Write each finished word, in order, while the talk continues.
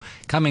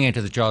coming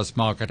into the jobs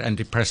market and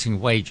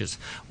depressing wages.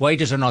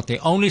 Wages are not the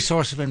only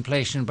source of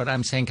inflation, but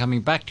I'm saying,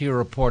 coming back to your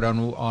report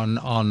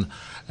on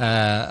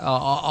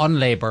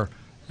labour,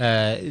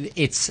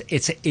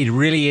 it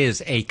really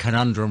is a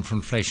conundrum for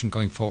inflation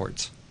going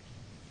forwards.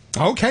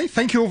 OK,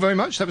 thank you all very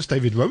much. That was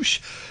David Roche,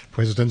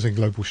 President and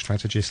Global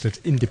Strategist at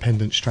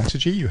Independent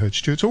Strategy. You heard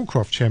Stuart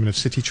Allcroft, Chairman of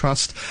City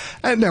Trust,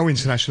 and now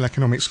International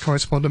Economics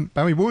Correspondent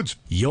Barry Wood.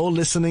 You're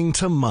listening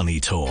to Money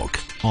Talk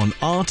on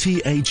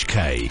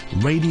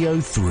RTHK Radio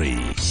 3.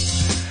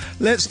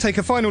 Let's take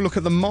a final look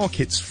at the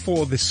markets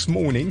for this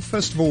morning.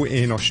 First of all,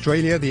 in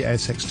Australia, the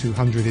ASX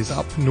 200 is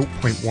up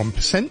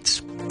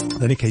 0.1%.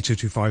 The Nikkei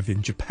 225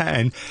 in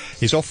Japan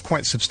is off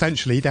quite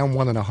substantially, down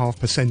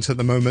 1.5% at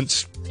the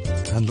moment.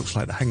 And looks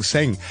like the Hang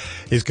Seng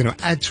is going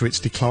to add to its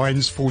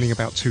declines, falling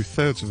about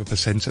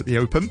 0.2% at the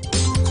open.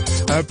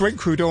 Brent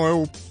crude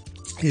oil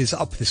is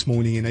up this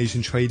morning in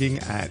Asian trading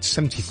at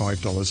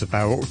 $75 a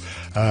barrel.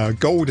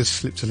 Gold has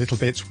slipped a little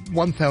bit,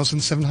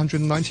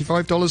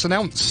 $1,795 an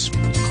ounce.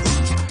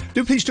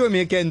 Do please join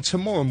me again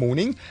tomorrow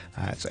morning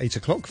at 8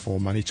 o'clock for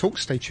Money Talk.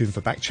 Stay tuned for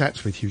Back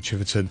Chat with Hugh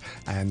Chiverton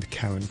and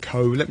Karen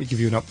Coe. Let me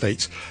give you an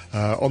update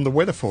on the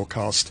weather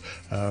forecast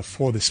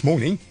for this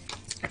morning.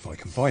 If I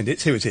can find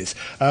it, here it is.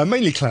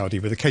 Mainly cloudy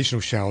with occasional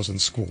showers and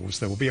squalls.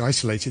 There will be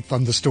isolated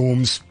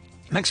thunderstorms.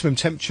 Maximum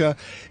temperature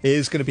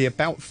is going to be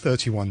about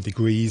 31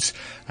 degrees,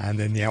 and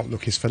then the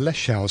outlook is for less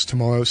showers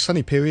tomorrow.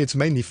 Sunny periods,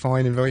 mainly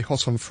fine and very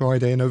hot on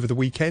Friday and over the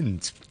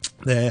weekend.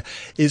 There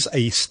is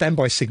a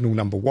standby signal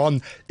number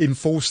 1 in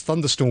force.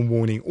 Thunderstorm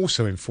warning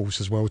also in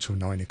force as well till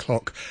 9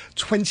 o'clock.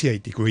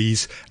 28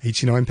 degrees,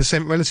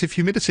 89% relative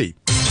humidity.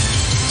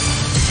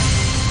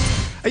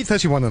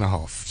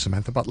 8:31.5.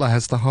 Samantha Butler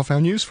has the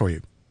half-hour news for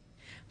you.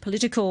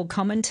 Political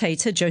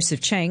commentator Joseph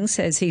Cheng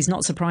says he's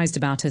not surprised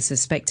about a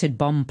suspected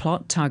bomb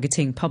plot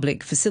targeting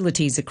public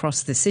facilities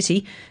across the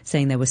city,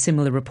 saying there were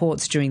similar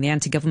reports during the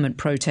anti-government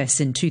protests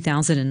in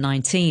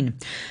 2019.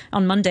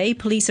 On Monday,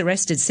 police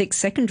arrested 6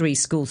 secondary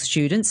school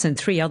students and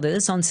 3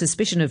 others on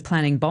suspicion of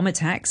planning bomb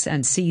attacks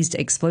and seized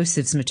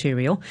explosives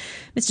material.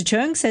 Mr.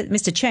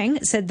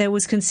 Cheng said there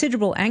was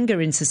considerable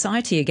anger in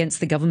society against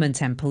the government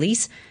and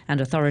police,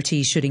 and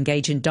authorities should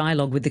engage in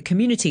dialogue with the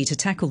community to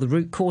tackle the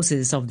root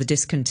causes of the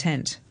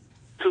discontent.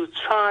 To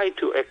try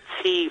to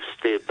achieve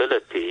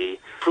stability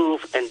through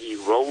an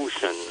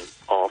erosion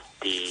of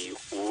the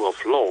rule of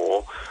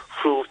law,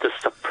 through the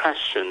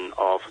suppression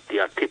of the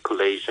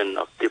articulation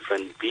of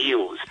different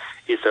views,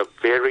 is a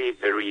very,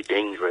 very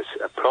dangerous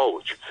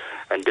approach.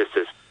 And this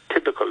is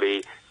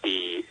typically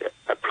the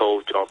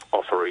approach of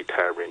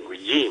authoritarian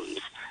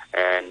regimes.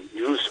 And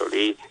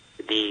usually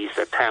these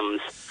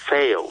attempts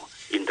fail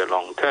in the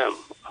long term,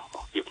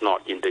 if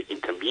not in the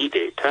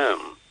intermediate term.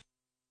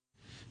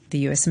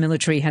 The US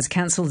military has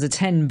cancelled a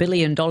 $10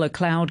 billion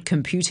cloud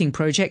computing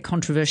project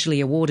controversially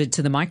awarded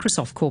to the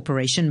Microsoft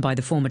Corporation by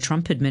the former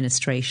Trump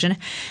administration.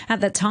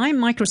 At that time,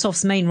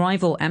 Microsoft's main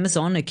rival,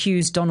 Amazon,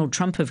 accused Donald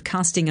Trump of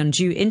casting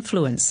undue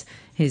influence.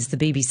 Here's the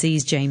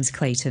BBC's James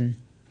Clayton.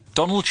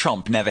 Donald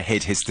Trump never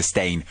hid his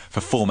disdain for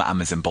former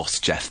Amazon boss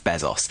Jeff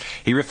Bezos.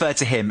 He referred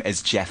to him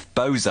as Jeff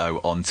Bozo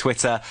on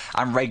Twitter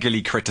and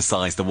regularly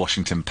criticised the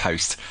Washington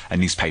Post, a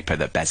newspaper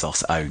that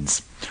Bezos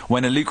owns.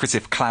 When a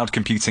lucrative cloud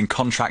computing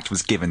contract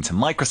was given to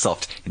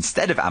Microsoft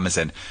instead of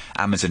Amazon,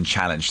 Amazon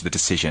challenged the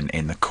decision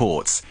in the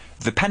courts.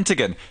 The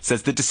Pentagon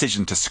says the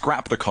decision to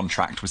scrap the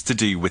contract was to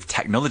do with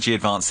technology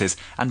advances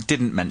and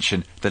didn't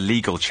mention the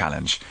legal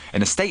challenge.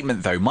 In a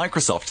statement, though,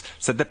 Microsoft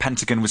said the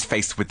Pentagon was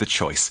faced with the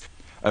choice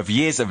of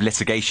years of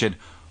litigation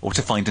or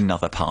to find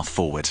another path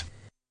forward.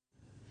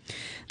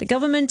 The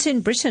government in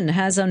Britain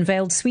has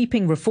unveiled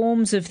sweeping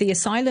reforms of the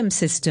asylum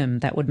system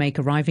that would make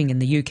arriving in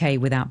the UK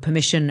without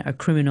permission a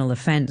criminal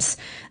offence.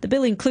 The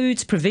bill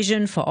includes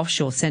provision for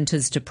offshore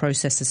centres to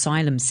process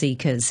asylum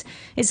seekers.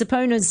 Its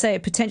opponents say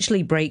it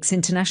potentially breaks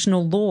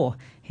international law.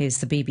 Here's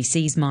the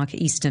BBC's Mark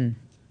Easton.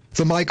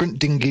 The migrant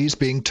dinghies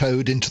being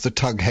towed into the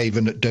tug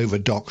haven at Dover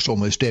docks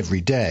almost every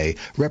day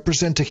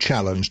represent a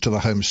challenge to the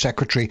Home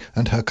Secretary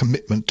and her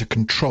commitment to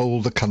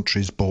control the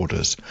country's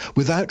borders.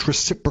 Without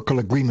reciprocal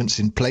agreements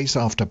in place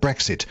after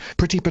Brexit,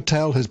 Priti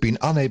Patel has been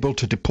unable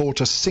to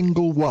deport a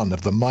single one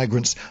of the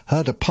migrants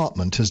her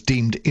department has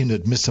deemed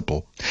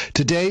inadmissible.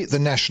 Today, the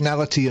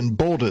Nationality and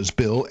Borders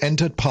Bill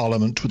entered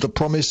Parliament with the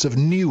promise of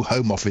new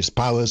Home Office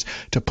powers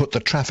to put the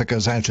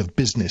traffickers out of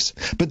business.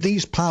 But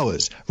these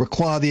powers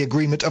require the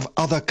agreement of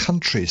other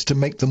countries to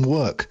make them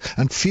work,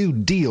 and few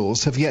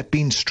deals have yet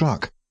been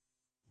struck.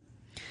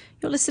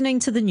 You're listening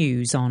to the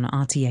news on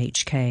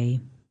RTHK.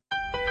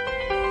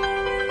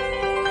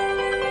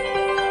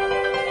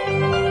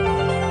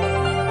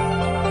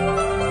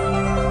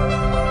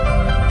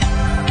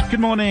 Good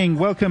morning.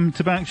 Welcome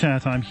to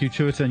Backchat. I'm Hugh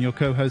Chiverton. Your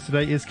co-host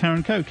today is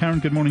Karen Coe. Karen,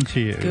 good morning to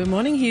you. Good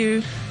morning,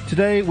 Hugh.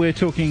 Today we're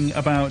talking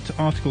about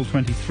Article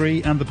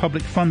 23 and the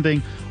public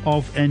funding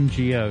of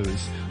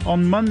NGOs.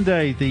 On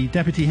Monday, the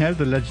Deputy Head of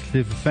the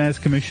Legislative Affairs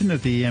Commission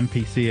of the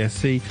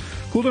MPCSC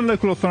called on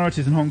local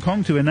authorities in Hong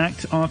Kong to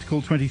enact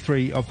Article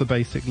 23 of the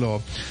Basic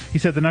Law. He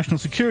said the national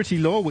security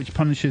law, which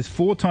punishes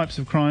 4 types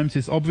of crimes,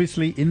 is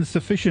obviously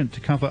insufficient to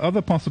cover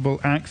other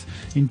possible acts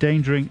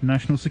endangering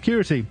national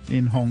security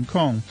in Hong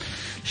Kong.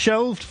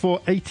 Shelved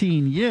for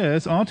 18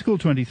 years, Article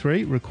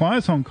 23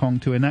 requires Hong Kong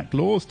to enact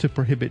laws to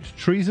prohibit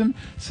treason,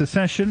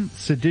 secession,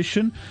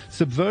 sedition,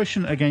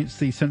 subversion against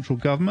the central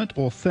government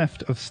or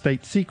theft of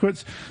state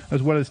secrets,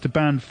 as well as to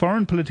ban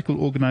foreign political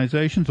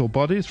organisations or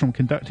bodies from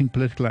conducting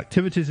political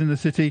activities in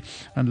the city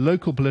and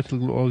local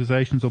political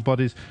organisations or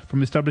bodies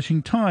from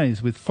establishing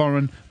ties with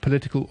foreign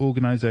political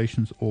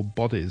organisations or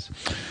bodies.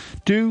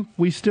 Do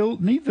we still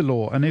need the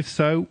law? And if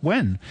so,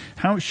 when?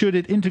 How should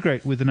it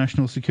integrate with the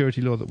national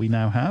security law that we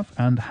now have?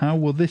 And how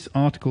will this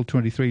Article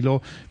 23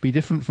 law be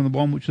different from the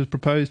one which was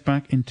proposed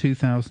back in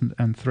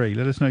 2003?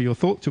 Let us know your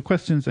thoughts, your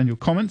questions and your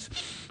comments.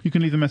 You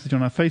can leave a message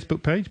on our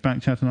Facebook page,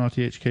 Backchat on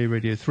RTHK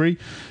Radio 3.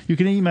 You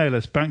can email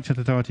us,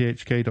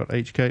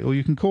 backchat@rthk.hk, or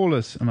you can call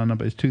us, and our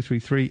number is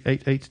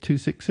 233-88266,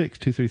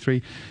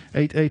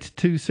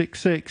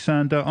 233-88266.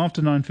 And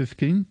after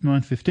 9:15, we're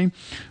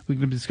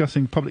going to be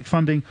discussing public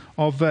funding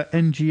of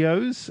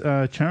NGOs,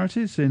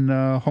 charities in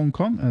Hong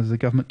Kong, as the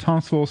government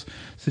task force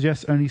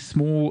suggests only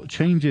small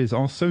changes.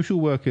 Are social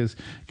workers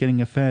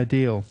getting a fair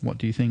deal? What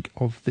do you think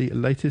of the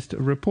latest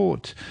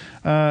report?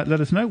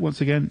 Let us know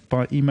once again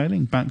by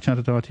emailing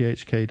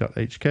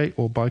backchat@rthk.hk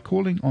or by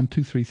calling on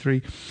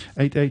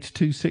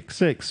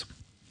 233-88266.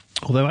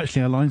 Although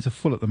actually our lines are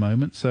full at the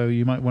moment, so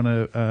you might want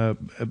to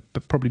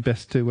probably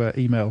best to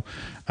email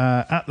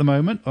at the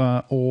moment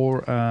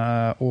or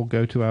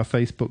go to our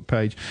Facebook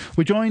page.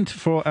 We're joined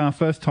for our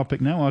first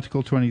topic now,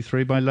 Article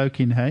 23, by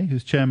Kin-hei,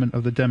 who's chairman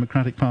of the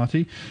Democratic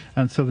Party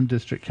and Southern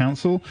District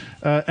Council,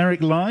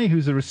 Eric Lai,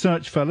 who's a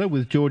research fellow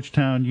with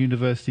Georgetown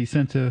University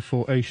Centre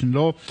for Asian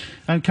Law,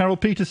 and Carole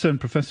Petersen,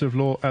 professor of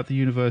law at the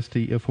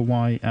University of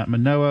Hawaii at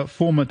Manoa,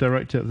 former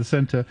director of the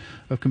Centre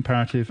of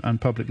Comparative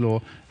and Public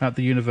Law at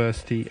the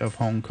University of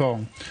Hong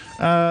Kong.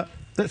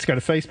 Let's go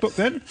to Facebook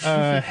then.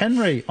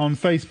 Henry on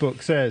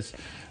Facebook says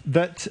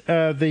that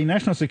the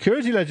national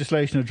security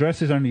legislation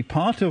addresses only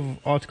part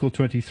of Article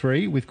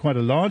 23, with quite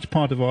a large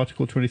part of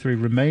Article 23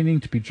 remaining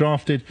to be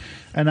drafted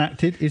and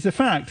enacted, is a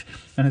fact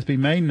and has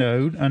been made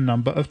known a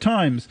number of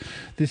times.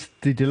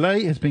 The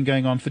delay has been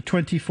going on for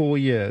 24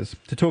 years.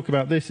 To talk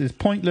about this is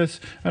pointless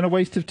and a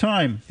waste of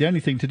time. The only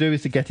thing to do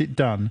is to get it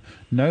done.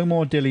 No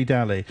more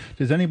dilly-dally.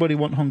 Does anybody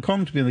want Hong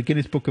Kong to be in the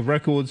Guinness Book of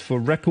Records for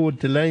record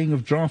delaying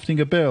of drafting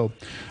a bill?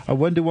 I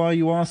wonder why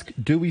you ask,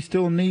 do we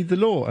still need the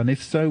law? And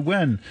if so,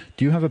 when?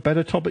 Do you have a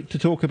better topic to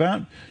talk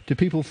about? Do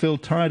people feel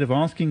tired of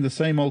asking the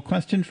same old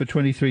question for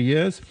 23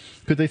 years?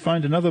 Could they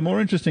find another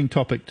more interesting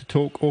topic to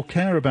talk or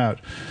care about?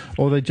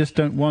 Or they just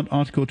don't want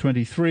Article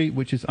 23,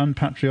 which is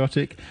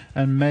unpatriotic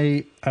and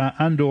may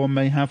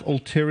have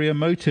ulterior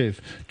motive?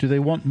 Do they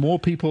want more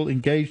people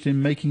engaged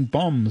in making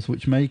bombs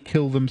which may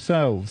kill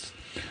themselves?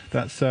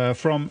 That's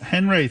from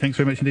Henry. Thanks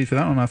very much indeed for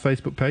that on our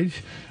Facebook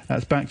page.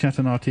 That's Backchat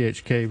on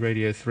RTHK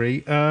Radio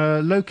 3.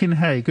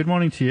 Kin-hei, good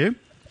morning to you.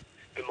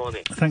 Good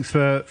morning. Thanks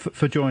for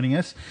joining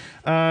us.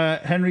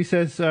 Henry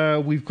says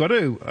we've got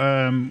to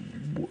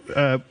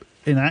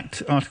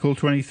enact Article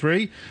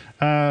 23.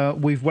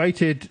 We've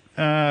waited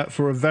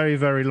for a very,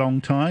 very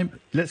long time.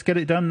 Let's get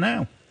it done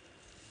now.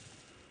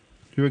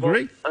 Do you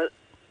agree? Well,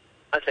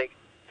 I think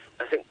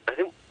with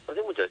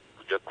the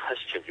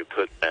question you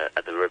put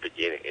at the very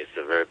beginning is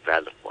a very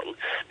valid one,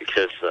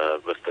 because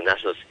with the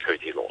national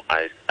security law,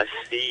 I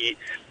see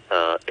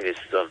it is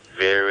a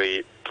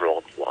very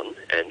broad one,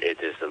 and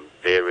it is a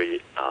very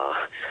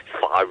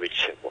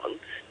far-reaching one.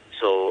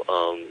 So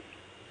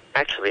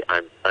actually,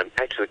 I'm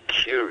actually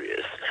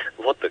curious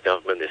what the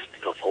government is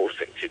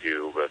proposing to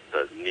do with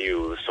the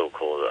new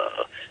so-called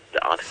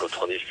the Article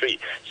 23.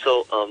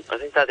 So I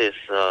think that is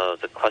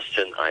the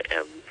question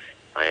I'm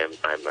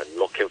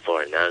looking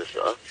for an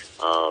answer.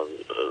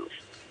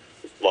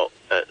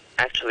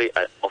 Actually,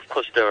 of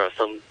course, there are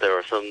some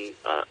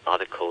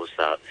articles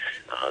that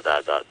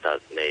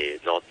may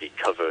not be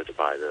covered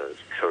by the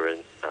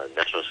current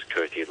national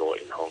security law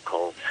in Hong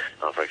Kong.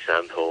 For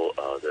example,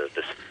 the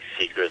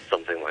secret,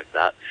 something like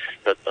that.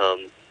 But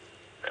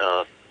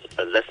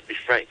let's be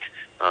frank.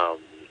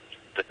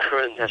 The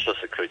current national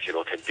security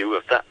law can deal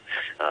with that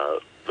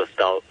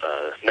without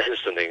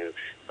mentioning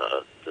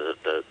the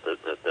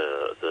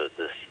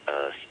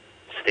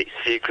state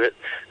secret.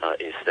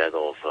 Instead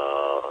of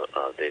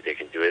they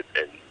can do it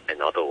in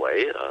another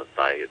way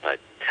by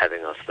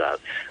telling us that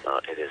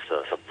it is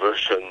a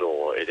subversion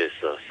or it is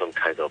some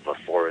kind of a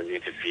foreign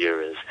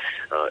interference.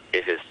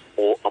 It is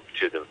all up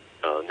to the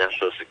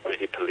National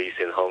Security Police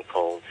in Hong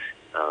Kong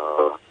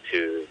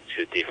to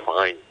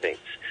define things.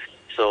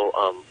 So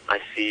I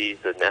see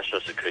the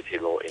national security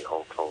law in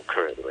Hong Kong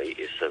currently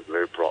is a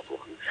very broad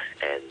one,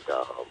 and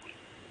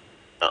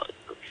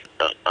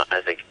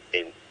I think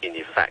in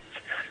effect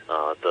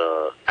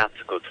the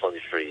Article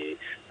 23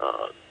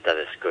 that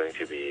is going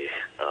to be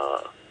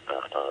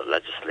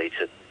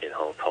legislated in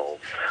Hong Kong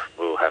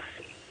will have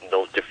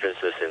no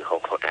differences in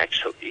Hong Kong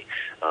actually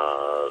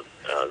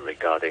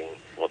regarding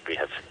what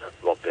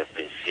we've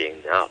been seeing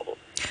now.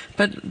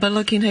 But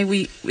look,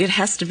 Kin-hei, it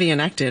has to be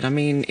enacted. I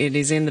mean, it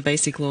is in the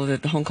basic law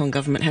that the Hong Kong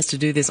government has to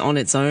do this on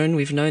its own.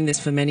 We've known this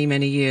for many,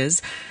 many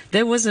years.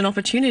 There was an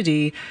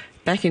opportunity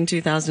back in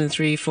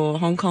 2003 for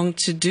Hong Kong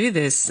to do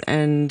this,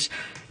 and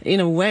in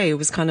a way it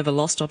was kind of a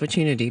lost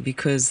opportunity,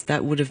 because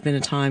that would have been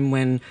a time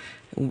when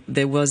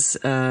there was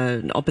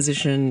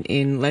opposition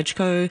in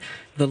LegCo.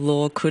 The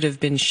law could have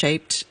been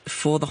shaped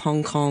for the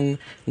Hong Kong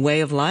way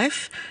of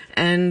life,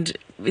 and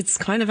it's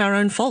kind of our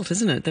own fault,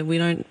 isn't it, that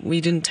we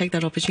didn't take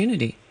that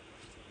opportunity?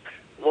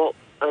 Well,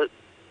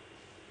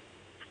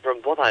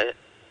 from what I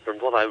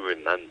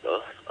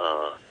remember,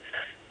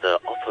 the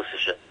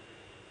opposition.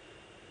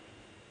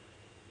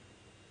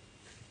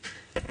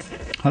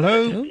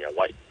 Hello? Yeah,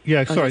 white.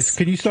 Yeah, sorry. yes.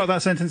 Can you start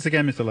that sentence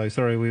again, Mr. Lowe?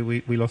 Sorry,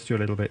 we lost you a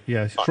little bit.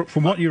 Yeah,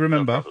 from what you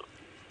remember.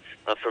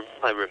 From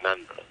what I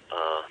remember,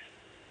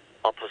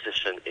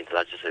 opposition in the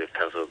Legislative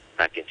Council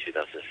back in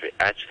 2003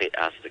 actually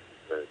asked the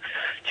government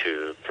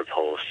to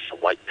propose a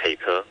white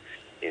paper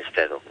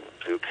instead of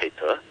blue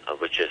paper,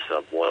 which is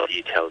a more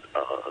detailed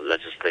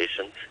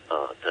legislation.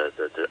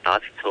 The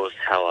articles,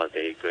 how are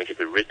they going to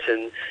be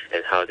written,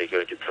 and how are they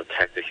going to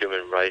protect the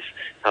human rights?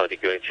 How are they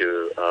going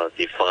to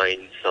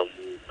define some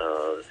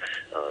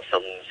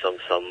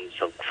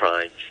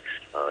crimes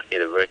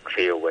in a very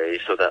clear way,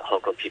 so that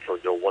Hong Kong people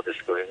know what is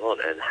going on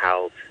and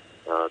how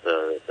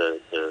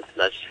the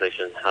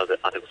legislation, how the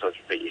Article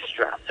 23 is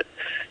drafted.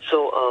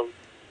 So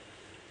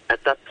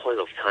at that point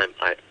of time,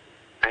 I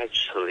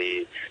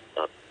actually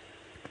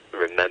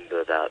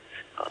remember that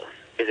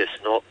it is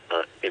not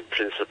in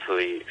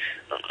principle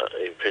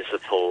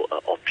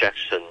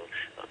objection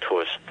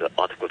towards the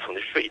Article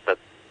 23, but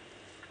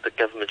the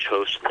government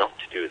chose not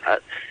to do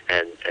that,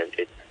 and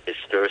it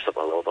stirs up a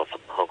lot of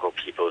Hong Kong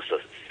people's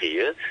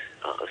fear.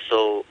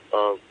 So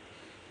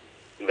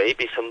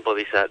maybe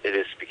somebody said it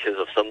is because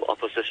of some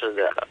opposition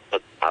there,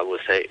 but I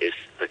would say it's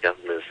the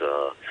government's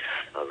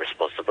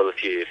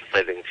responsibility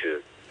failing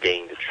to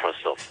gain the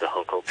trust of the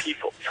Hong Kong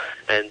people.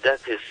 And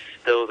that is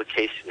still the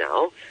case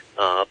now,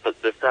 but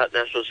with that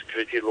national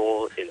security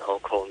law in Hong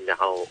Kong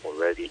now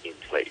already in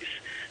place,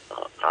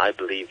 I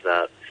believe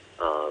that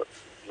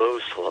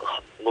most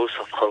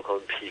of Hong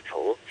Kong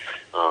people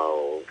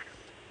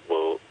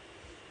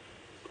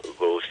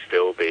will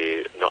still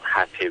be not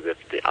happy with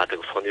the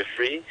Article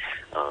 23,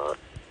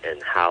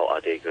 and how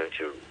are they going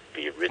to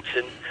be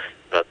written,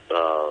 but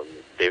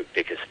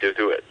they can still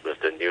do it with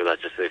the new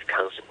Legislative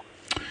Council.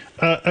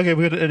 Okay,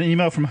 we got an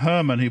email from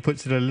Herman who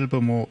puts it a little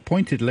bit more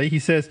pointedly. He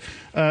says,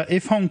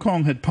 if Hong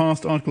Kong had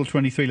passed Article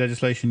 23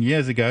 legislation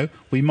years ago,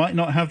 we might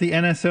not have the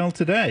NSL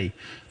today.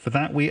 For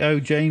that, we owe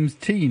James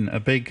Teen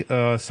a big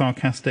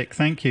sarcastic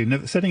thank you.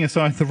 Now, setting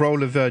aside the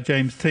role of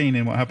James Teen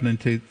in what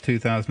happened in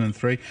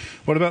 2003,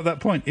 what about that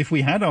point? If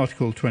we had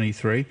Article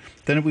 23,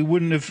 then we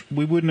wouldn't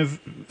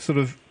have sort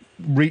of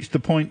reached the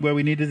point where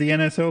we needed the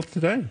NSL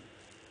today.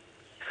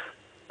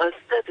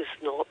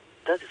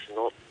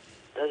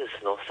 That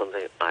is not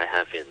something I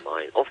have in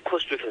mind. Of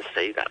course, we can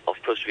say that.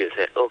 Of course, we can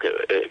say, okay,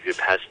 if you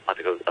pass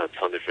Article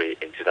 23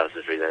 in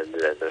 2003, then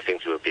the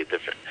things will be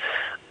different.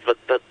 But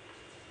at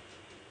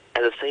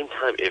the same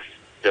time, if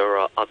there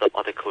are other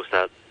articles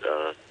that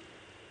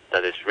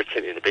is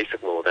written in the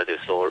basic law that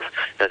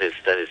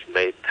is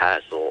made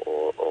pass,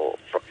 or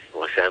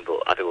for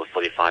example, Article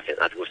 45 and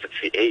Article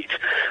 68,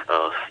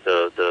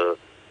 the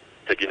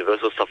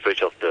universal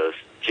suffrage of the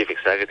Chief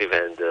Executive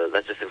and the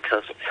Legislative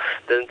Council,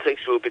 then things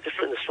will be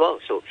different as well.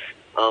 So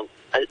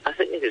I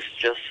think it is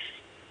just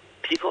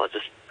people are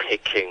just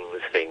picking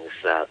things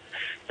that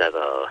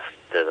are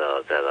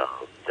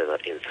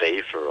in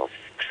favor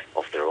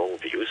of their own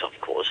views, of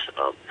course,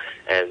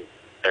 and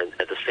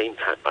at the same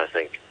time, I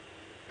think,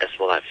 as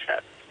what I've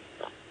said,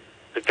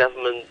 the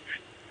government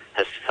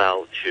has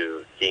failed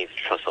to gain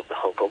the trust of the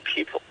Hong Kong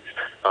people,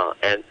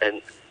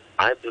 and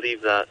I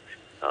believe that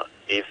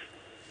if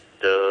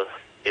the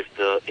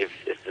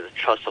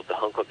trust of the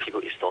Hong Kong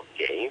people is not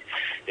gained,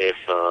 if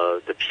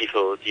the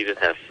people didn't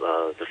have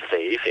the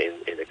faith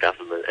in the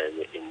government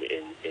and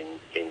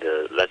in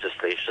the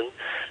legislation,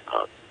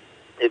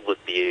 it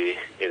would be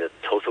in a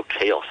total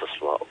chaos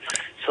as well.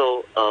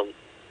 So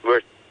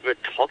we're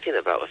talking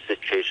about a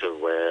situation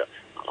where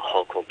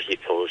Hong Kong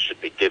people should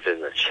be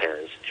given a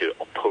chance to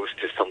oppose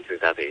to something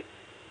that they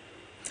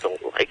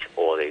don't like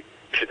or they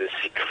couldn't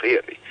see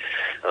clearly.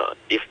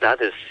 If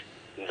that is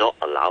not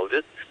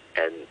allowed,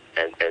 and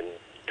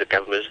the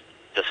government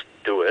just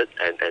do it,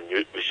 and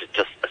we should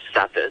just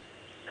accept it,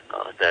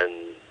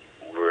 then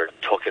we're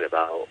talking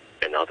about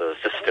another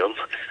system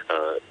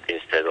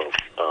instead of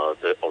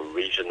the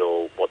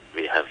original what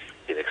we have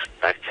been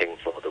expecting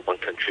for the one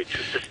country,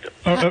 two systems.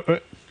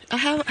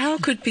 How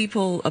could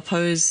people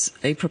oppose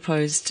a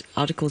proposed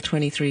Article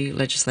 23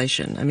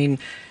 legislation? I mean,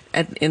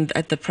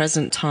 at the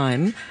present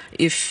time,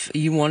 if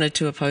you wanted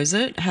to oppose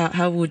it,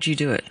 how would you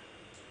do it?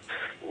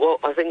 Well,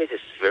 I think it is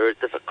very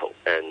difficult,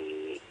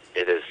 and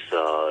it is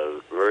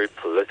very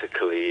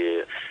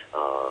politically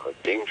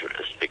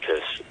dangerous,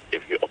 because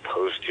if you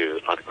oppose to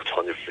Article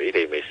 23,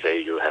 they may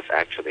say you have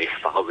actually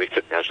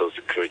violated national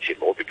security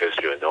law because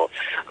you are not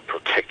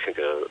protecting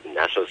the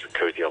national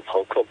security of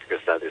Hong Kong,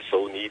 because that is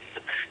so needed.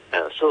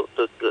 So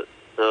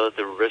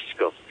the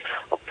risk of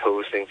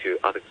opposing to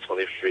Article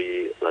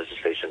 23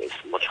 legislation is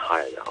much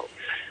higher now,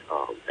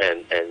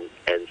 and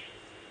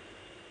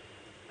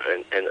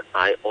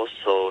I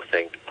also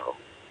think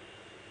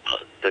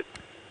the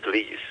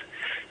police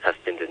have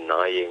been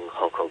denying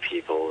Hong Kong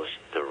people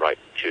the right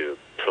to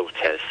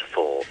protest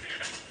for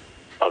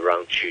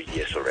around 2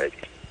 years already.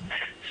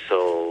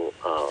 So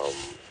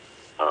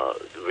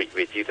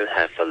we didn't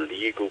have a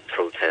legal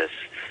protest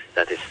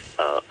that is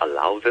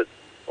allowed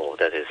or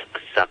that is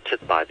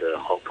accepted by the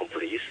Hong Kong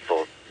police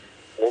for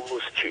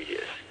almost 2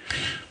 years.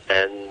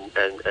 And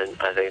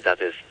I think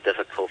that is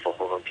difficult for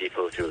Hong Kong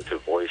people to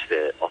voice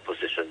their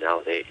opposition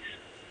nowadays.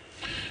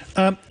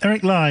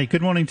 Eric Lai,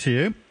 good morning to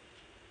you.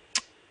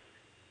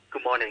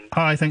 Good morning.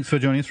 Hi, thanks for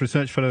joining us.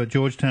 Research fellow at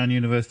Georgetown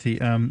University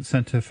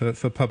Centre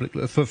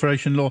for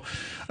Asian Law.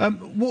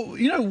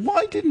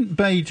 Why didn't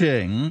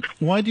Beijing?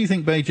 Why do you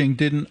think Beijing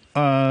didn't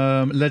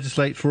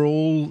legislate for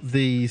all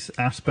these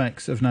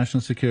aspects of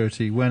national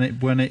security when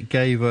it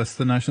gave us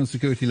the national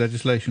security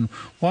legislation?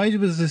 Why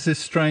was this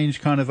strange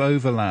kind of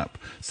overlap?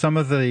 Some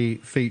of the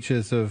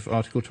features of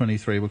Article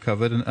 23 were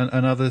covered,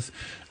 and others,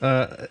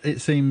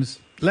 it seems,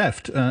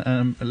 left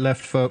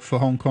for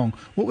Hong Kong.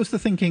 What was the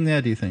thinking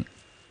there, do you think?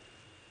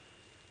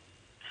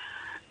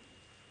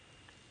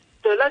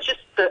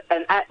 The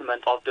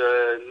enactment of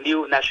the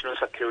new national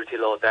security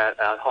law that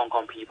Hong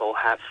Kong people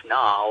have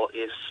now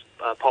is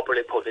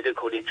probably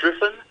politically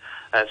driven,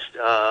 as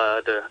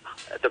the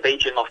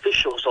Beijing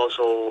officials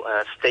also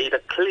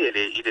stated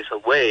clearly. It is a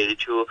way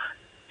to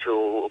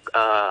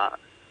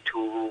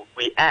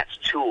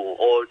react to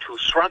or to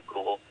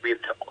struggle with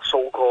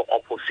so-called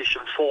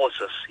opposition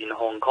forces in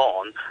Hong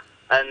Kong,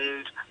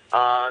 and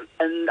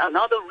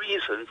another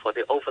reason for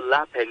the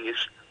overlapping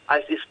is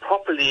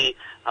probably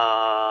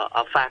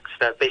a fact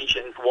that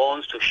Beijing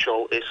wants to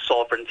show its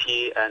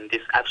sovereignty and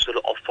its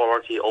absolute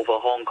authority over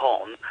Hong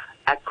Kong,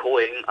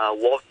 echoing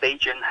what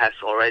Beijing has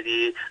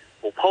already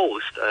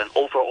proposed, an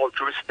overall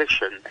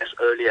jurisdiction as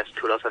early as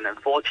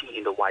 2014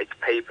 in the White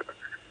Paper.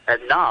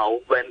 And now,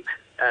 when,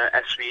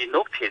 as we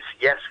noticed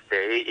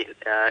yesterday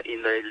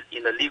in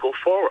the legal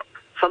forum,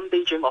 some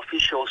Beijing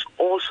officials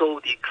also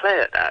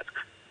declared that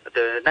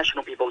the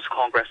National People's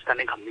Congress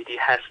Standing Committee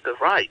has the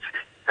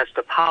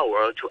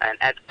power to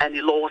enact any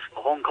laws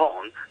for Hong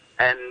Kong,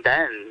 and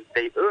then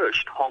they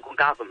urged Hong Kong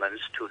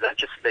governments to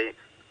legislate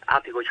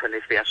Article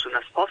 23 as soon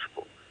as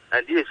possible.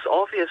 And it is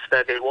obvious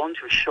that they want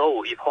to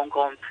show if Hong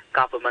Kong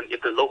government,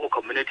 if the local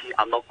community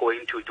are not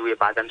going to do it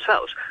by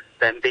themselves,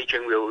 then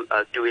Beijing will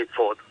do it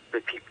for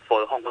the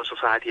Hong Kong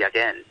society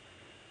again.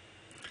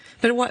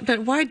 But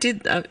why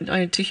did,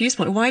 to Hugh's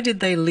point, why did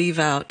they leave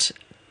out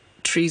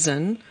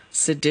treason,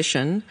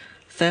 sedition,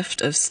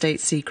 theft of state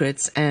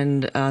secrets,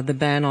 and the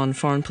ban on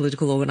foreign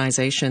political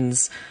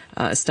organizations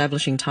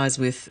establishing ties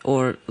with,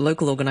 or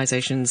local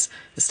organizations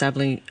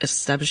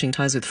establishing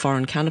ties with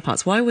foreign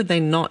counterparts? Why were they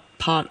not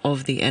part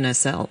of the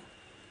NSL?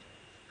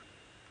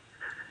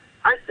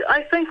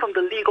 I think from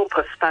the legal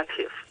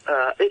perspective,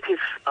 it is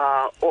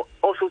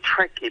also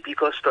tricky,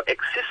 because the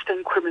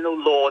existing criminal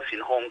laws in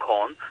Hong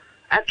Kong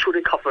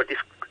actually cover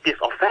these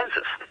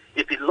offenses.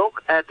 If you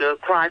look at the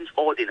crimes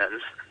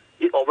ordinance,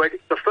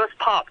 the first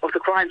part of the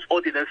crimes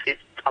ordinance is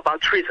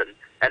about treason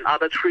and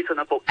other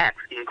treasonable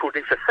acts,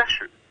 including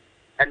secession.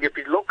 And if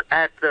you look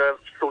at the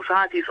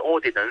society's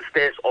ordinance,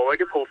 there's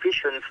already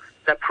provisions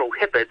that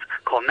prohibit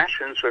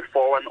connections with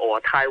foreign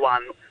or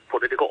Taiwan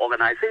political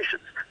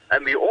organizations.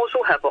 And we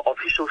also have an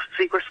official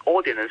secrets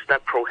ordinance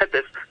that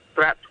prohibits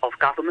threats of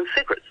government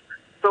secrets.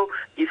 So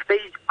if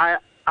I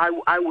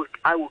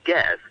would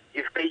guess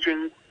if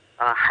Beijing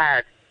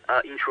had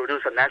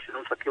introduce a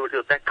national security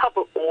that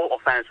cover all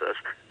offences,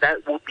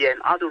 that would be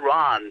another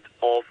round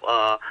of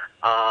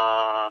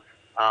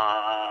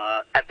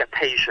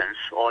adaptations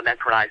or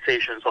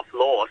naturalizations of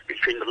laws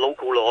between the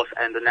local laws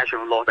and the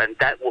national laws, and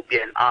that would be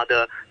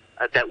another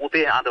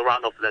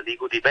round of the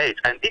legal debate.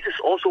 And this is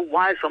also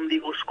why some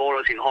legal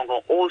scholars in Hong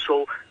Kong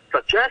also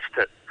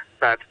suggested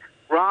that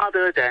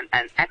rather than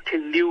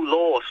enacting new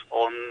laws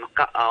on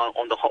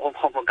the Hong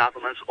Kong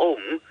government's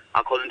own,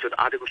 according to the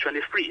Article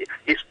 23,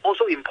 it's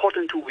also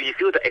important to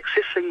review the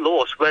existing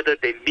laws, whether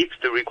they meet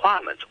the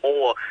requirements,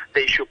 or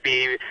they should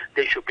be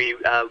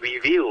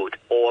reviewed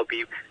or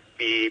be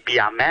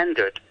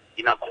amended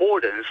in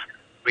accordance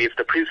with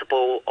the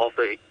principle of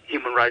the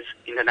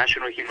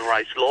international human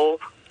rights law,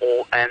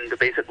 and the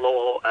basic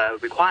law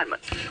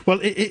requirements.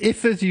 Well,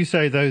 if, as you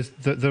say, those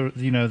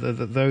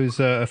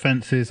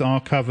offences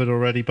are covered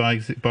already by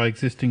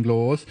existing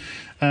laws,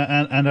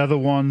 and other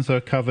ones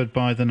are covered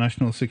by the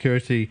national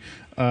security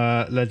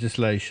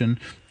legislation,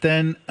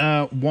 then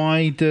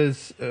why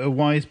is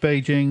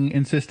Beijing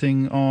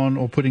insisting on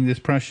or putting this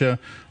pressure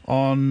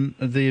on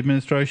the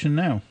administration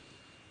now?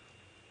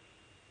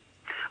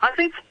 I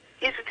think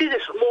this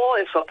is more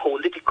as a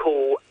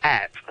political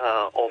act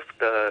of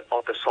the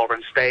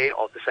sovereign state,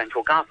 of the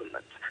central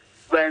government.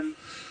 When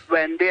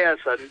there's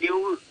a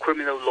new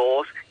criminal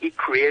laws, it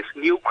creates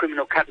new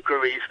criminal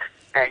categories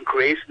and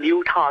creates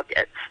new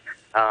targets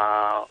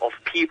of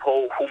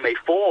people who may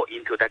fall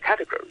into that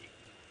category.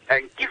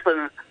 And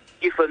given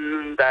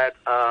that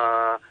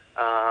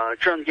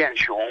Zheng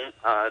Yanxiong,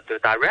 the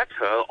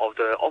director of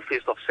the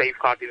Office of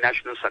Safeguarding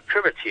National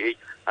Security,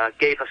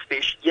 gave a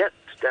speech yet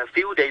a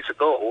few days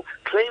ago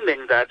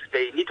claiming that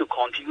they need to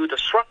continue the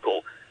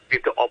struggle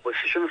with the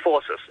opposition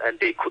forces and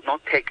they could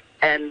not take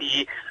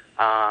any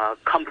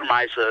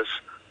compromises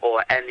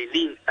or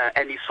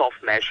any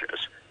soft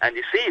measures. And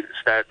it seems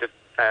that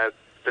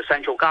the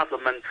central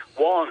government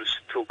wants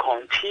to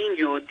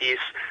continue this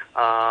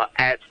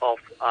act of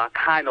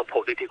kind of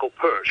political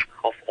purge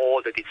of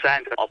all the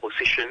dissenting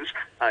oppositions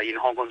in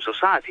Hong Kong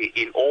society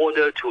in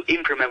order to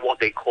implement what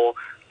they call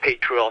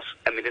patriots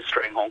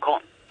administering Hong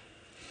Kong.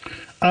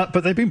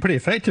 But they've been pretty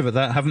effective at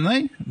that, haven't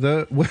they?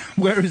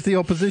 Where is the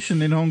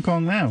opposition in Hong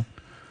Kong now?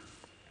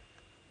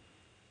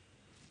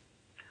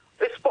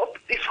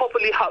 It's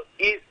probably how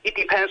it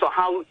depends on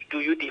how do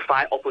you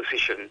define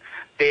opposition.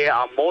 There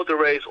are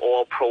moderates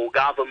or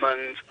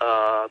pro-government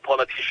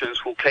politicians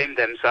who claim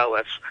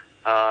themselves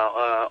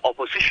as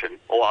opposition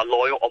or are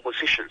loyal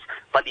oppositions.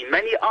 But in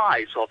many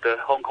eyes of the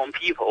Hong Kong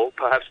people,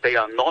 perhaps they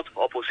are not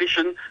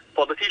opposition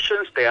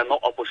politicians, they are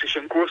not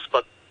opposition groups,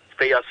 but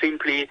they are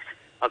simply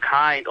a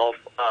kind of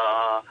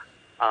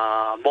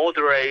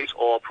moderates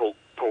or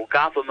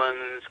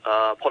pro-government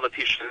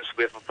politicians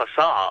with a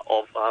facade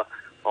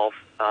of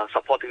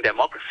supporting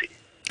democracy.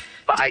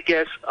 But I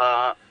guess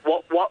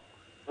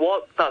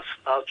what does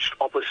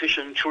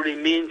opposition truly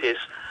mean is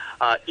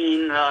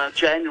in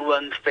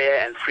genuine,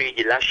 fair and free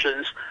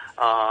elections,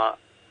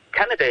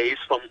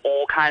 candidates from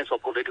all kinds of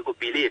political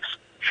beliefs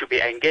should be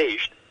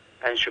engaged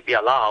and should be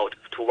allowed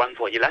to run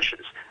for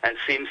elections. And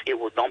seems it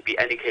would not be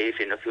any case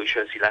in the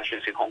future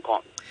elections in Hong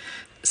Kong.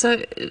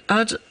 So,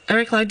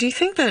 Eric Lai, do you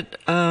think that,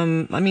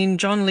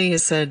 John Lee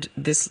has said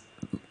this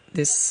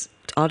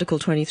Article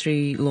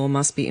 23 law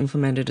must be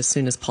implemented as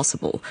soon as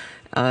possible.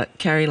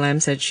 Carrie Lam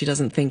said she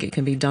doesn't think it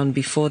can be done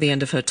before the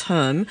end of her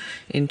term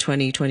in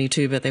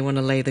 2022, but they want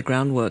to lay the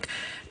groundwork.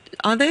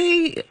 Are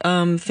they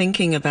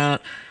thinking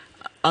about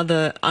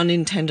other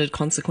unintended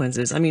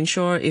consequences? I mean,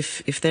 sure,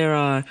 if there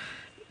are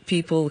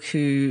people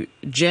who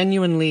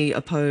genuinely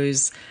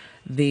oppose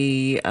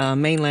the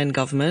mainland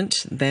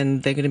government, then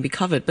they're going to be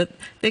covered. But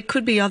there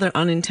could be other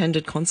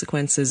unintended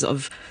consequences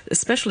of,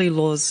 especially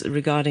laws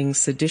regarding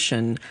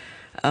sedition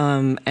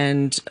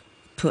and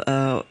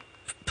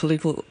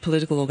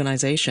political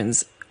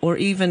organizations, or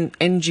even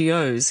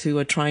NGOs who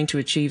are trying to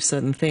achieve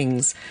certain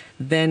things,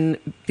 then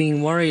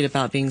being worried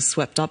about being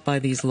swept up by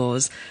these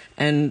laws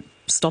and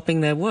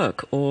stopping their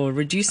work or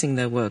reducing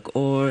their work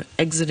or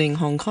exiting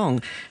Hong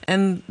Kong.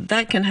 And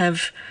that can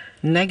have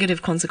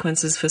negative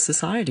consequences for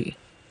society.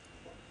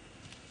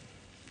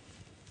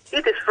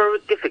 It is very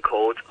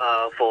difficult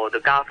for the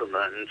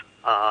government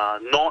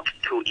not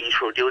to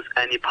introduce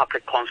any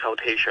public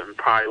consultation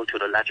prior to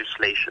the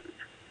legislation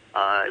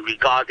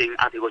regarding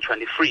Article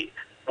 23.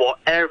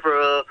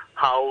 Whatever,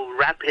 how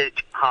rapid,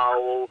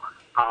 how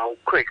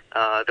quick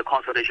the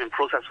consultation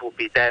process will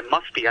be, there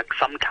must be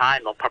some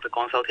kind of public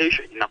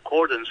consultation in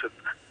accordance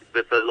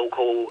with the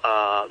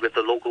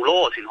local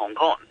laws in Hong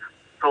Kong.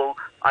 So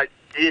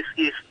this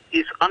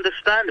is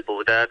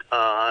understandable that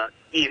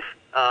if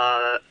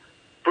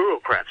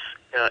bureaucrats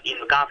in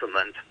the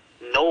government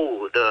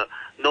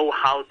know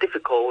how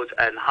difficult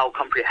and how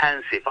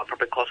comprehensive a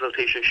public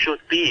consultation should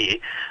be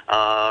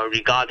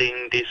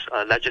regarding this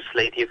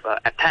legislative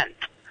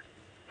attempt,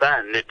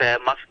 then there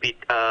must be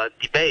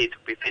debate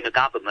within the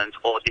government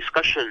or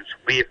discussions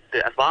with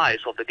the advice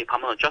of the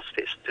Department of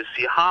Justice to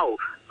see how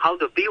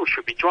the bill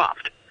should be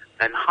drafted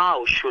and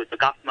how should the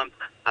government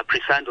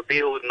present the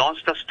bill not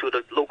just to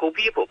the local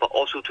people but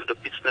also to the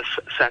business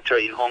sector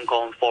in Hong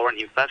Kong, foreign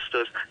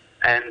investors,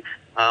 and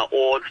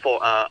all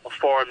for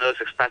foreigners,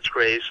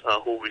 expatriates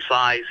who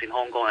reside in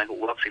Hong Kong and who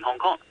works in Hong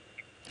Kong.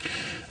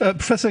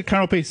 Professor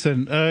Carole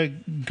Petersen,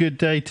 good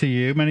day to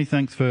you. Many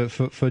thanks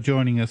for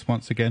joining us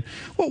once again.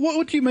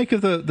 What do you make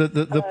of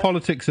the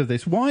politics of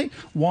this?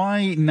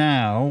 Why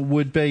now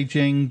would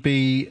Beijing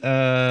be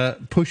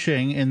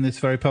pushing in this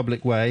very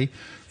public way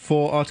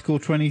for Article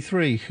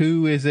 23?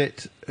 Who is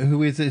it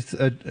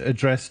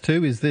addressed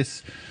to? Is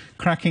this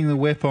cracking the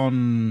whip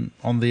on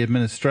the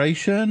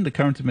administration, the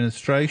current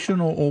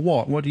administration, or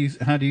what?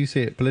 How do you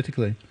see it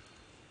politically?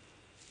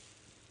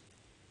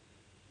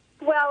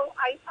 Well,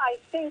 I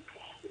think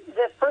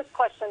the first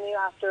question you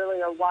asked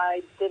earlier,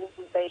 why didn't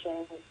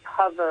Beijing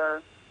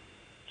cover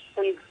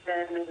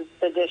treason,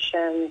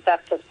 sedition,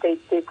 theft of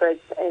state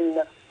secrets in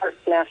the first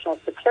national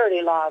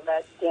security law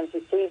that the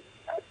MCC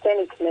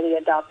Standing Committee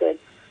adopted?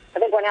 I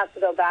think one has to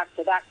go back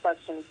to that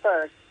question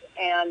first.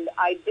 And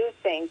I do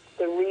think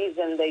the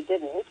reason they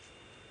didn't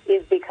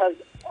is because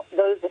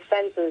those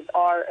offenses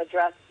are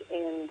addressed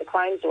in the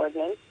crimes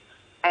ordinance.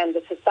 And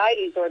the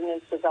Societies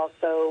Ordinance was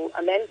also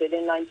amended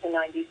in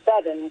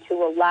 1997 to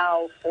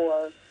allow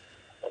for,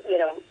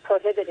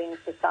 prohibiting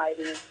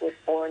societies with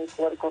foreign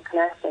political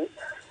connections.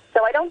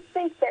 So I don't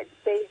think that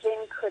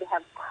Beijing could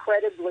have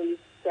credibly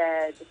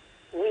said,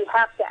 we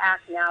have to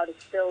act now to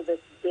fill this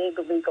big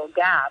legal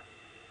gap,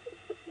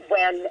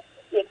 when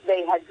if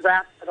they had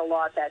drafted a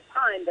law at that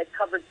time that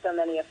covered so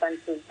many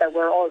offenses that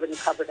were already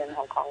covered in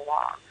Hong Kong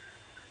law.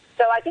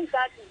 So I think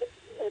that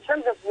in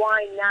terms of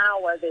why now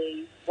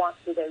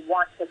do they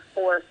want to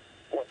force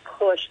or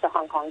push the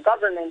Hong Kong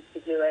government to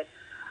do it,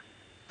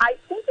 I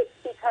think it's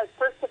because,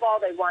 first of all,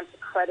 they want to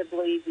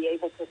credibly be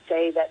able to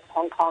say that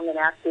Hong Kong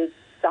enacted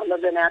some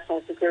of the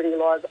national security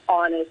laws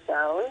on its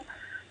own.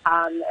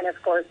 And,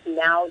 of course,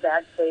 now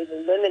that they've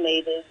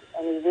eliminated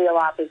any real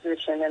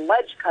opposition in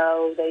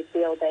LegCo, they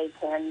feel they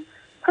can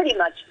pretty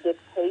much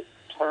dictate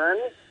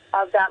terms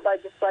of that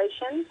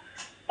legislation.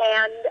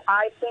 And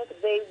I think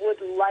they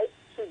would like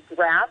to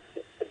draft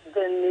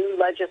the new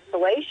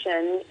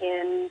legislation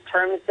in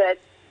terms that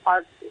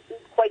are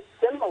quite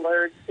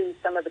similar to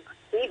some of the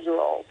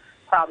procedural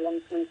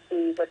problems we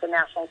see with the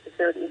national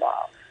security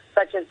law,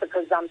 such as the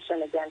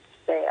presumption against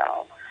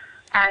bail.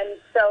 And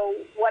so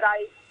what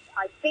I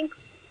think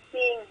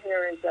seeing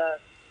here is a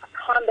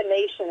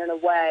combination, in a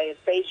way,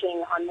 of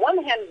Beijing, on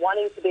one hand,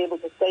 wanting to be able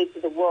to say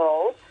to the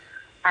world,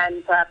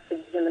 and perhaps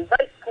the Human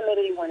Rights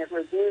Committee, when it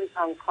reviews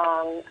Hong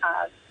Kong,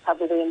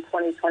 probably in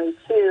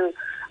 2022,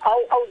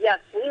 oh yes,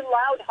 we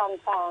allowed Hong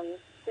Kong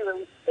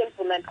to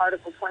implement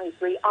Article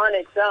 23 on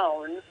its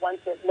own once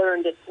it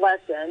learned its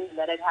lesson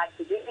that it had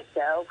to do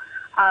so.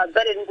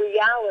 But in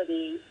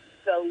reality,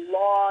 the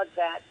law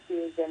that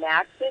is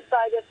enacted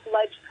by this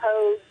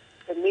LegCo,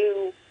 the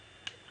new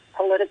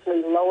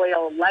politically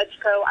loyal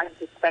LegCo, I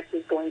suspect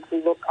is going to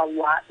look a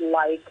lot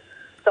like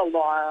the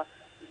law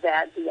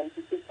that the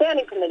NCC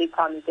Standing Committee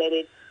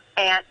promulgated,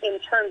 and in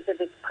terms of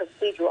its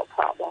procedural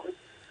problems.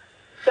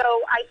 So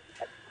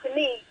to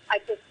me,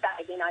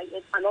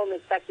 I'm only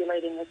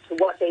speculating as to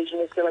what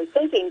Beijing is really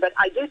thinking, but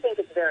I do think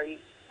it's very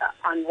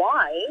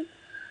unwise,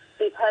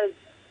 because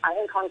I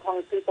think Hong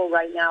Kong people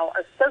right now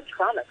are so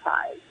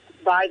traumatized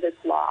by this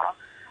law.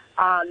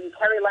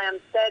 Carrie Lam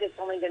said it's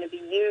only going to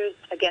be used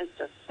against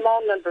a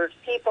small number of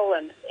people,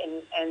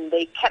 and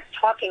they kept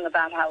talking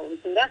about how it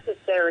was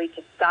necessary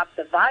to stop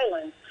the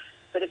violence.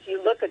 But if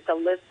you look at the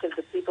list of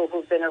the people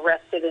who've been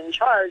arrested and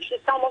charged,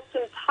 it's almost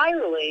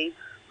entirely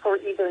for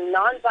either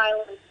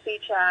nonviolent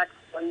speech acts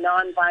or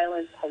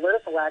nonviolent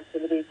political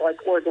activities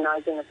like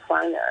organizing a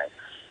primary.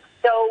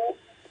 So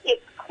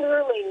it's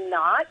clearly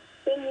not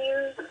been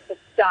used to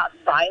stop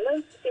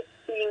violence. It's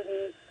being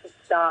used to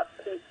stop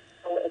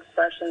peaceful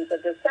expressions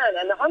of dissent.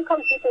 And the Hong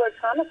Kong people are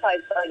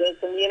traumatized by this,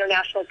 and the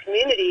international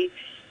community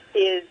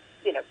is,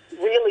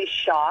 really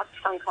shocked.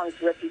 Hong Kong's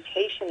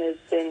reputation has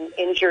been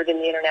injured in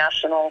the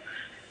international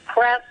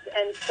press,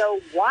 and so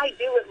why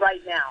do it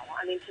right now?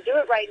 I mean, to do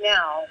it right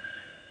now,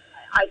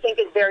 I think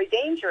is very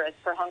dangerous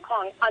for Hong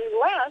Kong,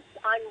 unless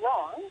I'm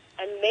wrong,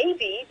 and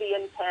maybe the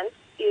intent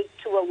is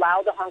to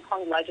allow the Hong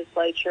Kong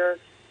legislature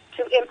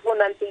to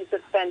implement these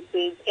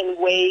offenses in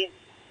ways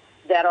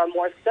that are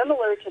more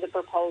similar to the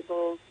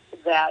proposals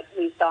that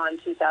we saw in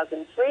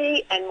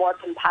 2003 and more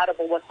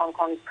compatible with Hong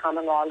Kong's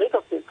common law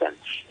legal system.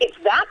 If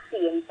that's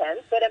the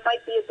intent, then it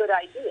might be a good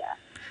idea.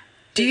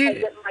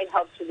 Because it might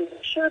help to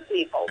reassure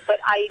people, but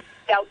I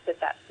doubt that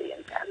that's the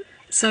intent.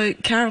 So,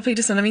 Carole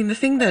Petersen, I mean, the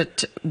thing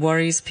that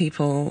worries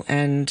people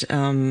and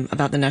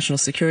about the national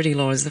security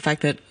law is the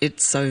fact that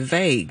it's so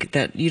vague,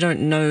 that you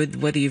don't know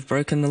whether you've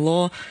broken the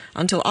law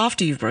until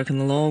after you've broken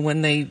the law,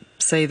 when they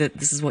say that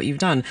this is what you've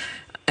done.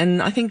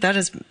 And I think that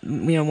is,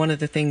 one of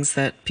the things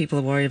that people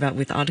are worried about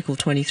with Article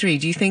 23.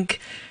 Do you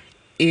think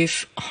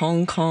if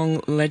Hong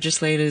Kong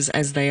legislators,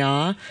 as they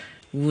are,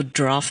 would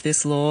draft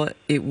this law,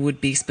 it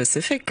would be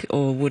specific,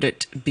 or would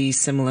it be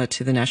similar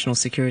to the national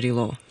security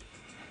law?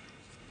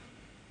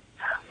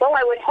 Well,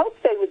 I would hope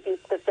they would be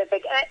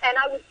specific. And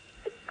I would,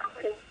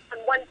 on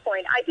one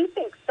point, I do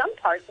think some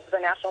parts of the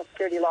national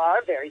security law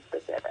are very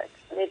specific.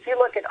 I mean, if you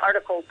look at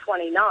Article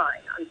 29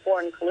 on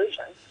foreign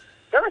collusion,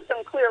 there are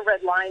some clear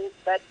red lines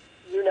that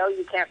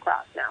you can't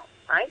cross now,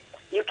 right?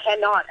 You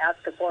cannot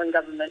ask a foreign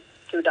government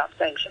to adopt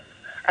sanctions.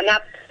 And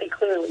that's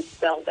clearly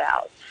spelled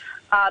out.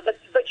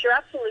 But you're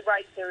absolutely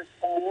right. There's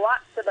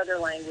lots of other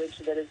language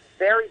that is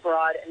very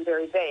broad and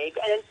very vague.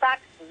 And in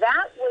fact,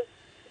 that was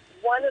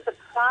one of the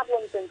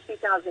problems in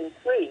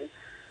 2003.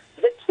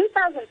 The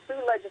 2003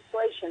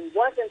 legislation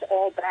wasn't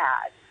all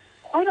bad.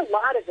 Quite a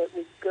lot of it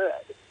was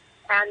good.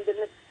 And the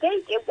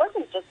mistake, it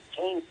wasn't just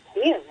James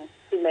Kin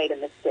who made a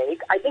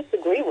mistake. I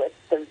disagree with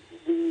the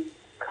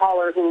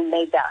caller who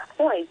made that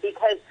point,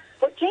 because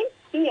what James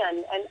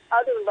Kin and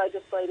other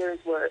legislators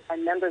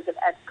and members of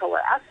EXCO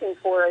were asking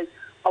for is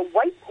a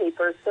white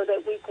paper so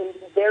that we can be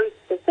very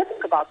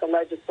specific about the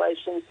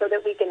legislation, so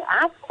that we can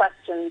ask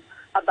questions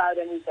about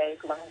any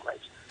vague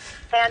language.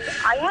 And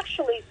I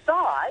actually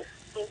thought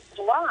in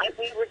July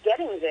we were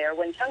getting there.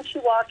 When Tung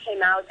Chee-hwa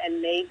came out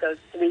and made those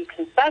 3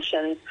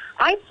 concessions,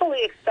 I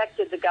fully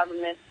expected the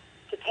government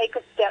to take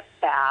a step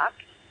back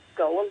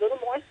go a little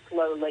more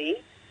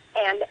slowly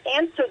and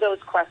answer those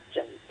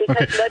questions,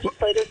 because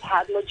legislators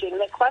had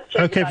legitimate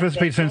questions. Okay, Professor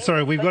Petersen,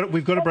 sorry, we've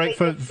got a break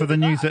for the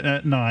news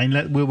at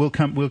 9. We'll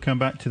come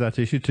back to that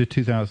issue, to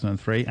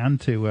 2003 and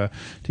to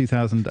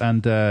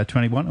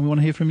 2021, and we want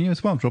to hear from you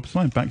as well. Drop us a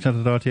line,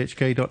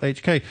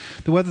 backchat@rthk.hk.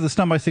 The weather, the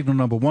standby signal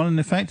number 1 in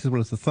effect, as well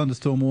as the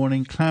thunderstorm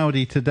warning.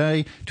 Cloudy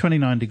today,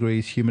 29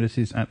 degrees,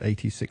 humidities at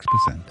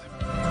 86%.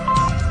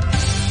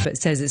 But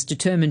says it's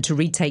determined to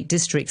retake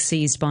districts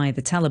seized by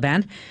the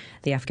Taliban.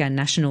 The Afghan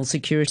National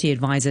Security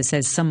Advisor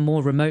says some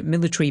more remote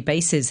military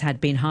bases had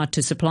been hard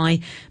to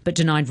supply, but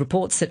denied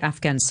reports that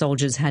Afghan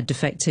soldiers had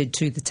defected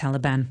to the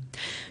Taliban.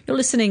 You're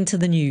listening to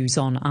the news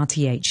on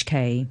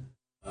RTHK.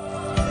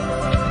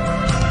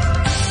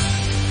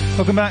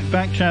 Welcome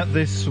back chat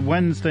this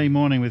Wednesday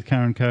morning with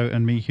Karen Coe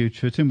and me, Hugh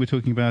Chiverton. We're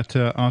talking about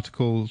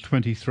Article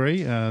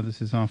 23. This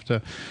is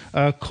after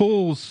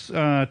calls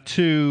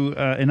to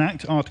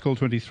enact Article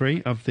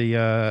 23 of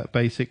the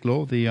Basic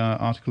Law, the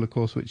article, of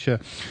course, which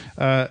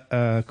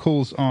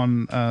calls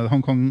on the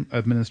Hong Kong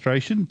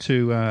administration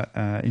to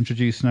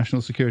introduce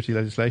national security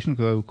legislation.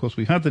 Although, of course,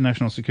 we've had the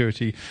national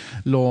security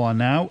law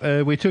now.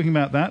 We're talking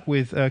about that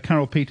with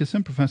Carole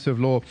Petersen, Professor of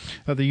Law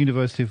at the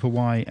University of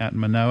Hawaii at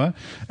Manoa,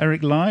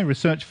 Eric Lai,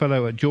 Research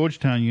Fellow at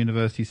Georgetown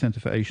University Centre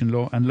for Asian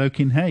Law, and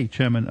Kin-hei,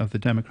 Chairman of the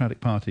Democratic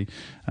Party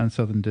and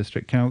Southern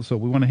District Council.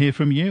 We want to hear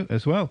from you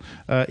as well.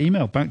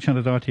 Email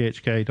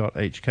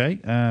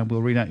backchat@rthk.hk.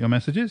 We'll read out your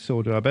messages,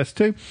 or do our best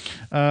to.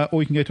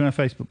 Or you can go to our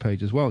Facebook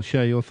page as well.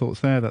 Share your thoughts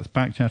there. That's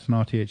Backchat and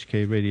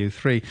RTHK Radio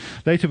 3.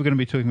 Later we're going to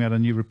be talking about a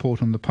new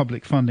report on the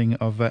public funding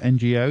of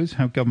NGOs,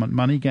 how government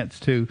money gets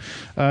to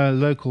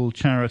local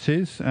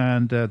charities,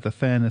 and the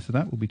fairness of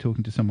that. We'll be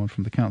talking to someone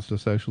from the Council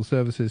of Social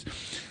Services.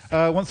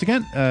 Once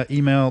again,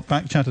 email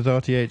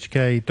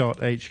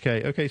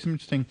backchat@rthk.hk. Okay, some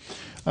interesting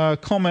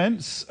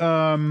comments.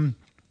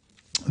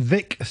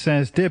 Vic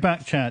says, Dear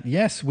Backchat,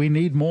 yes, we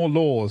need more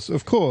laws.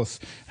 Of course.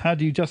 How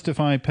do you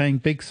justify paying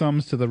big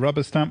sums to the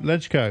rubber stamp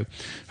LegCo?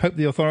 Hope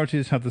the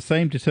authorities have the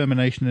same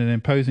determination in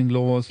imposing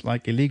laws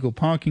like illegal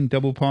parking,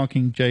 double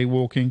parking,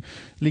 jaywalking,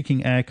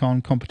 leaking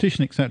aircon,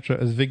 competition, etc.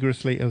 as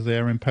vigorously as they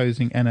are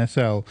imposing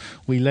NSL.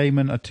 We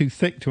laymen are too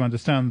thick to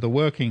understand the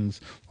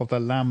workings of the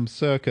lamb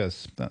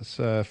circus. That's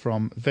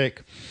from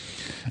Vic.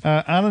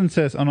 Alan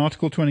says, on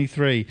Article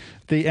 23,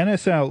 the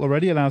NSL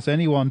already allows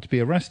anyone to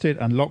be arrested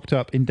and locked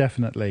up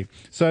indefinitely.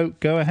 So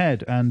go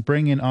ahead and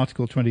bring in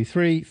Article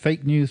 23,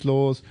 fake news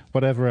laws,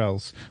 whatever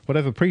else.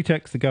 Whatever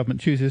pretext the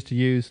government chooses to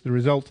use, the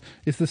result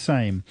is the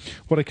same.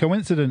 What a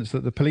coincidence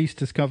that the police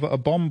discover a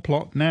bomb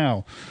plot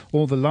now.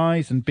 All the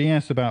lies and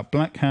BS about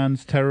black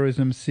hands,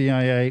 terrorism,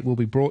 CIA will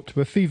be brought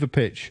to a fever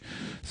pitch.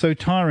 So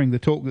tiring the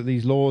talk that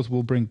these laws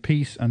will bring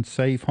peace and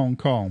save Hong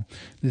Kong.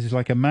 This is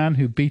like a man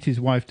who beat his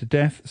wife to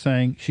death,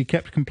 saying she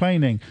kept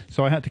complaining,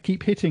 so I had to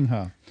keep hitting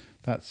her.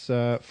 That's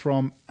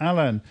from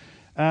Alan.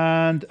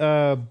 And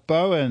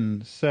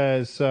Bowen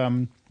says,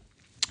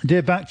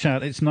 Dear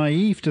Backchat, it's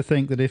naive to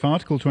think that if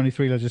Article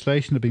 23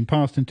 legislation had been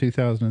passed in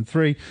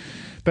 2003,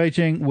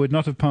 Beijing would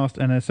not have passed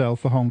NSL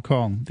for Hong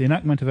Kong. The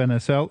enactment of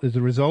NSL is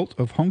the result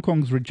of Hong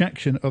Kong's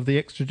rejection of the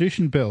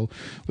extradition bill,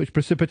 which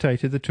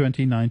precipitated the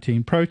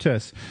 2019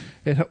 protests.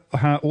 It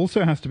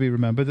also has to be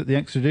remembered that the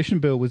extradition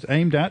bill was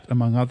aimed at,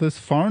 among others,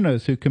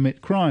 foreigners who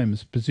commit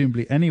crimes,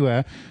 presumably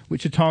anywhere,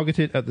 which are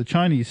targeted at the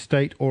Chinese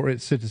state or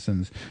its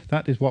citizens.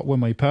 That is what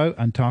Wen Wei-po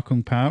and Ta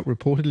Kung-pao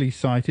reportedly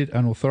cited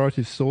an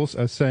authoritative source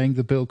as saying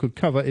the bill could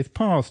cover if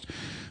passed,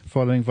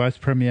 following Vice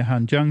Premier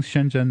Han Zhang's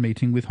Shenzhen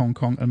meeting with Hong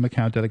Kong and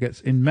Macau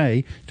delegates in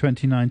May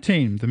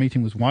 2019. The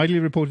meeting was widely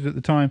reported at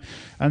the time,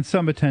 and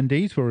some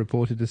attendees were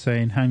reported as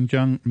saying Han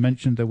Zhang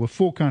mentioned there were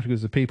 4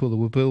 categories of people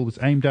the bill was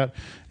aimed at,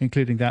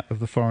 including that of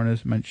the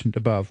foreigners mentioned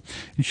above.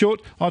 In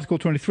short, Article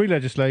 23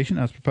 legislation,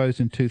 as proposed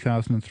in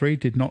 2003,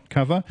 did not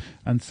cover,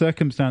 and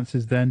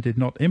circumstances then did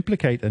not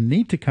implicate a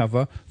need to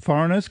cover,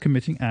 foreigners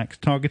committing acts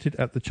targeted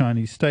at the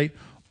Chinese state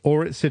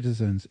or its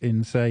citizens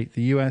in, say,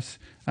 the US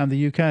and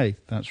the UK.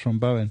 That's from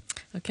Bowen.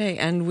 Okay,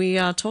 and we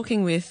are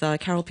talking with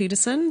Carole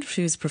Petersen,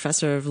 who's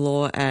Professor of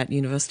Law at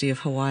University of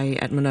Hawaii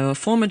at Manoa,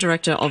 former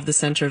Director of the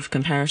Centre of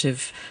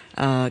Comparative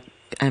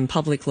and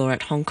Public Law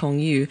at Hong Kong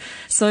U.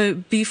 So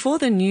before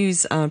the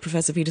news,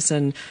 Professor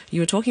Petersen,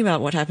 you were talking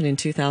about what happened in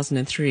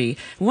 2003.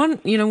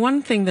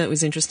 One thing that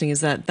was interesting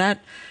is that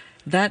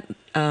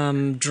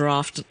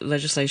draft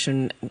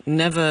legislation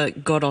never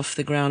got off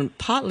the ground,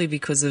 partly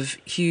because of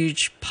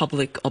huge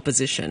public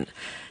opposition.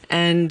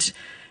 And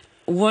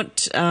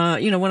what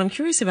I'm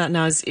curious about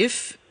now is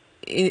if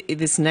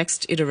this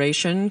next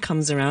iteration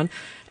comes around,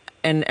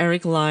 and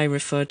Eric Lai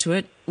referred to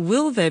it,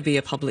 will there be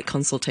a public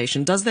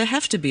consultation? Does there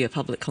have to be a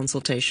public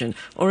consultation?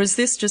 Or is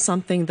this just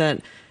something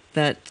that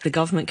the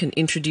government can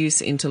introduce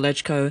into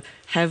LegCo,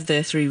 have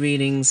their 3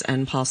 readings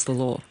and pass the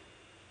law?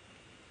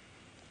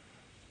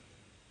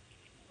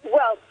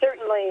 Well,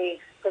 certainly,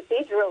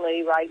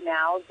 procedurally, right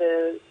now,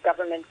 the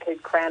government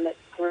could cram it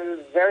through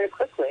very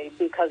quickly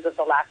because of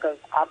the lack of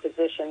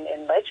opposition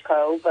in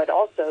LegCo, but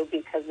also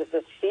because of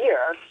the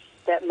fear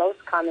that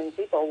most common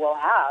people will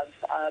have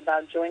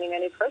about joining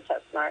any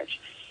protest march.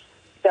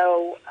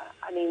 So,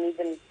 I mean,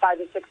 even 5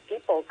 or 6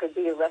 people could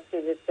be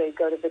arrested if they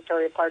go to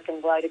Victoria Park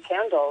and light a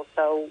candle.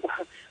 So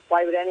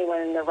why would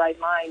anyone in their right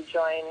mind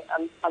join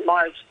a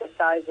march the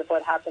size of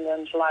what happened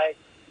on July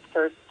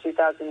 1st,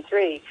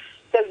 2003?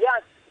 So,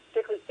 yes,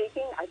 strictly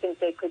speaking, I think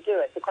they could do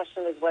it. The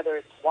question is whether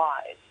it's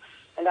wise.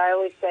 And I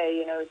always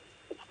say,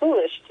 it's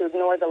foolish to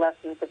ignore the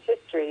lessons of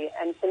history.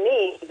 And to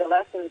me, the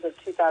lessons of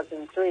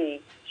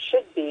 2003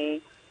 should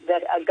be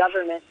that a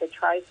government that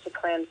tries to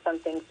cram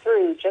something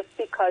through just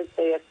because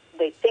they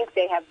think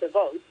they have the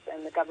votes,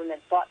 and the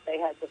government thought they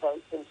had the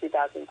votes in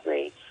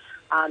 2003,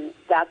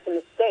 that's a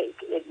mistake.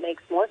 It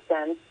makes more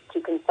sense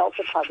to consult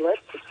the public,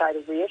 to try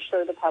to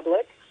reassure the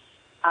public,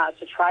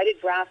 to try to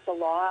draft a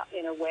law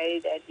in a way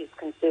that is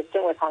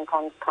consistent with Hong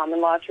Kong's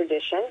common law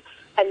tradition,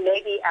 and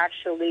maybe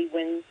actually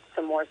win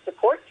some more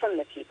support from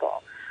the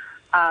people.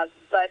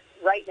 But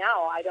right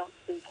now, I don't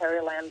see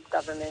Carrie Lam's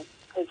government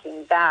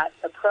taking that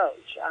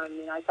approach.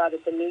 I thought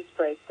at the news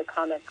break, the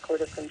comments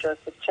quoted from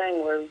Joseph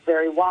Cheng were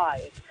very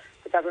wise.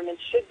 The government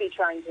should be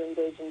trying to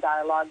engage in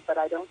dialogue, but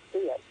I don't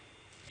see it.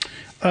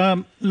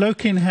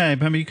 Kin-hei,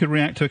 maybe you could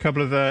react to a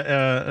couple of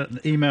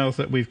the emails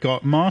that we've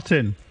got.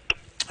 Martin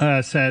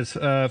says,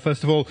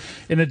 first of all,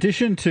 in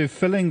addition to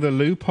filling the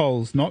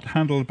loopholes not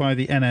handled by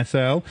the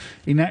NSL,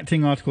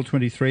 enacting Article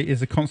 23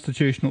 is a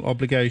constitutional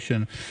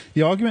obligation.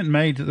 The argument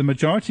made that the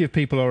majority of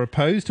people are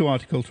opposed to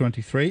Article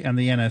 23 and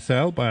the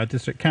NSL by our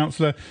district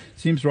councillor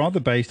seems rather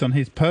based on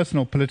his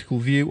personal political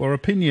view or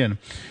opinion.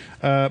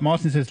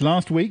 Martin says,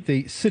 last week,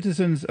 the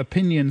Citizens'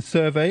 Opinion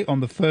Survey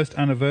on the first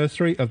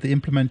anniversary of the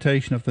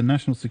implementation of the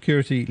national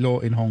security law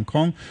in Hong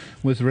Kong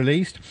was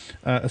released.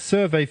 A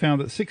survey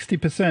found that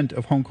 60%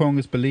 of Hong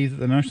Kongers believe that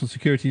the national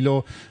security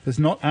law does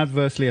not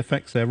adversely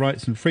affect their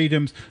rights and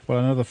freedoms, while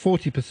another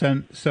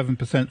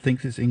 7%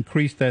 thinks it's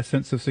increased their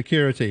sense of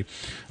security.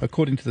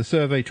 According to the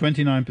survey,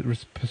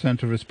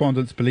 29% of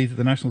respondents believe that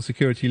the national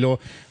security law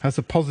has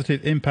a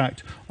positive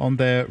impact on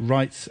their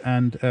rights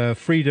and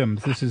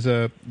freedoms. This is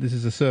a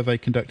survey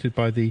conducted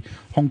by the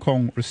Hong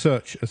Kong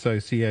Research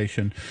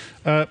Association.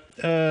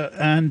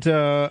 And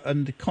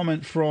a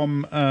comment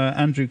from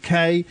Andrew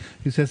Kay,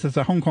 who says, as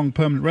a Hong Kong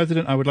permanent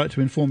resident, I would like to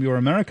inform your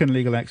American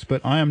legal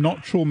expert, I am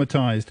not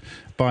traumatized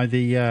by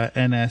the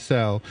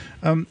NSL.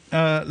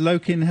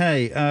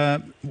 Kin-hei,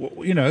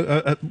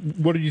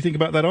 what did you think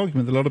about that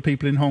argument? A lot of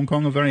people in Hong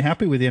Kong are very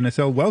happy with the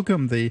NSL,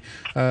 welcome the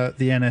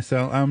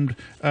NSL, and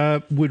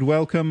would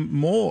welcome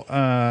more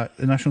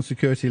national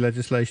security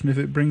legislation if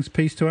it brings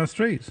peace to our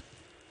streets.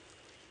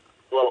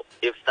 Well,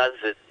 if that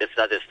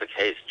is the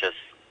case, just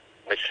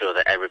make sure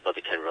that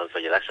everybody can run for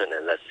election,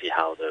 and let's see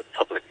how the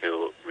public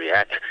will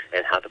react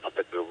and how the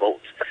public will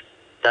vote.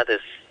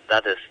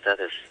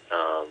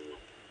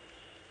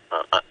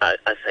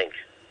 I think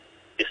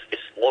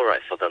it's all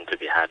right for them to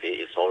be happy.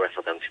 It's all right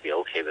for them to be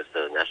okay with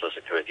the national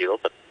security law.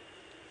 But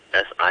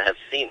as I have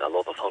seen, a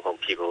lot of Hong Kong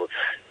people,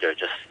 they're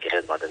just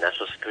scared by the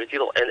national security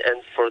law.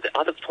 And for the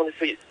Article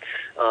 23,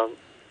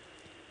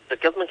 the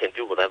government can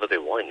do whatever they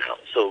want now.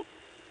 So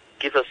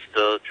give us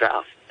the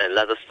draft and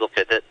let us look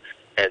at it,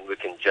 and we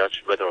can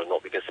judge whether or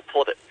not we can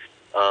support it.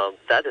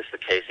 That is the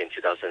case in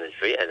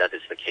 2003, and that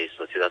is the case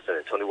for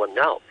 2021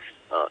 now.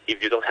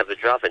 If you don't have the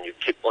draft and you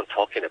keep on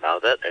talking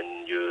about it,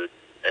 and you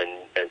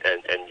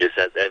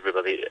said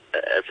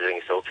everything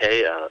is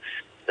okay,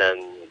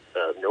 then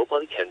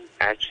nobody can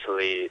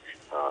actually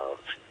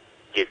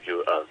give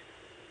you a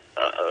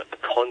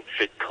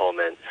concrete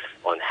comment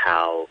on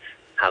how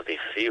they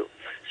feel.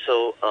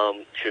 So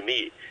to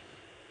me,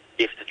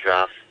 if the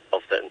draft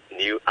of the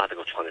new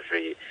Article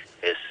 23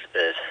 is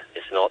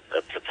not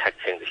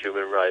protecting the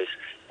human rights,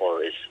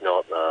 or is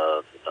not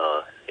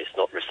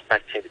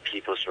respecting the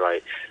people's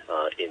right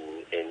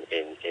in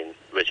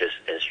which is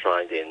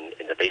enshrined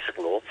in the basic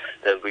law,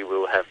 then we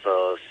will have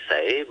a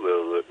say.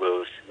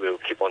 We'll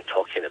keep on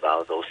talking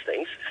about those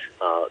things.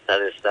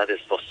 That is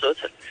for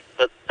certain.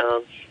 But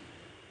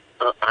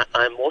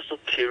I'm also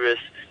curious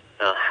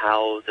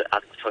how the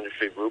Article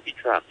 23 will be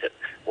drafted,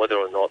 whether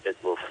or not it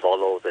will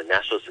follow the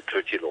national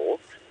security law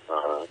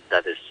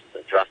that is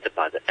drafted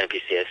by the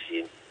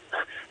NPCSC,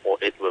 or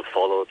it will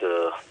follow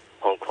the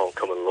Hong Kong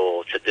common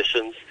law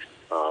traditions,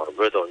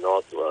 whether or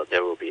not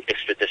there will be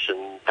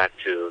extradition back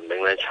to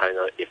mainland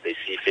China if they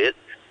see fit,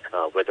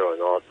 whether or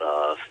not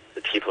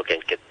the people can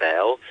get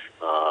bail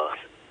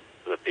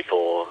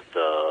before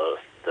the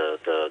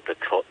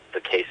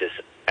case is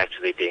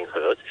actually being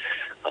heard.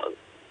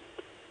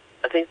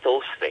 I think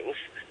those things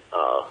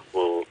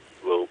will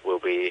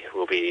be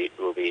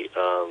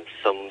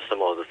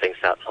some of the things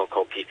that Hong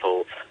Kong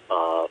people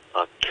are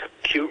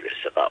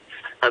curious about.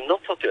 I'm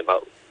not talking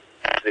about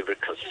actually we're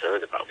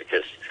concerned about,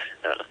 because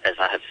as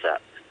I have said,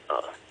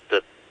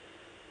 the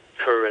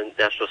current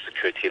national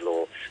security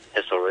law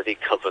has already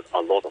covered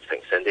a lot of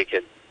things, and they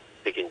can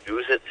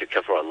use it to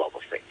cover a lot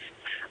of things,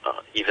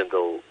 even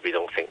though we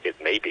don't think it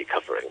may be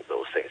covering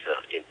those things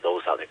in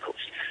those articles.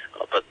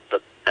 But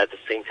at the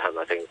same time,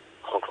 I think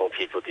Hong Kong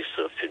people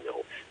deserve to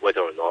know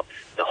whether or not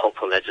the Hong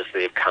Kong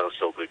Legislative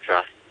Council will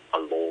draft a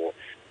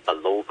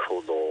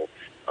local law,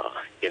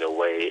 in a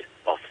way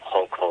of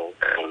Hong Kong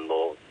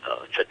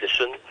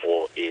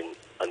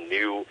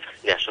new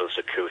national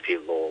security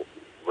law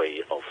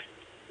way of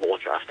law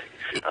drafting.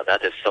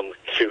 That is some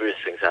curious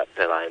things that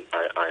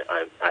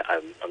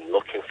I'm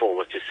looking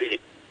forward to see.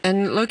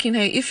 And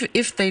Kin-hei,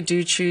 if they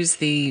do choose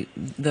the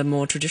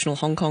more traditional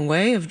Hong Kong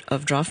way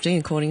of drafting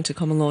according to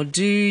common law,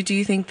 do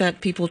you think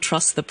that people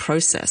trust the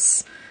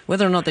process?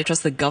 Whether or not they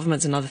trust the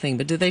government's another thing,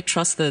 but do they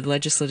trust the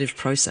legislative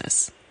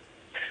process?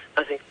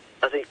 I think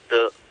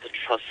the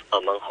trust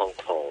among Hong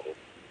Kong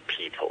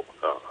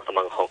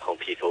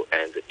people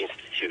and the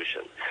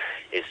institution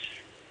is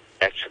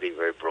actually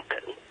very broken.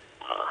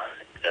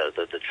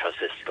 The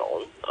trust is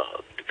gone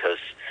because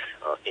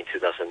in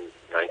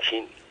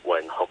 2019,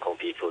 when Hong Kong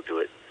people do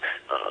it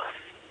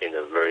in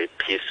a very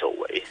peaceful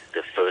way,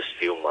 the first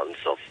few months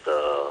of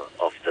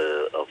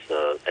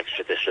the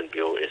extradition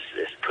bill is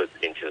put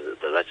into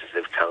the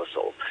Legislative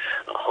Council.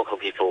 Hong Kong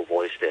people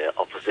voice their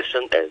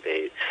opposition, and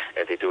they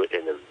do it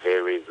in a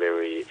very,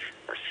 very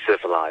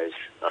civilized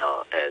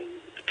and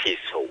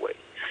peaceful way.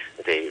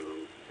 They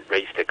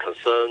raise their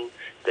concern.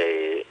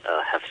 They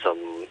have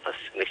some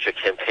signature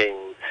campaign.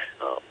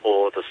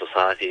 All the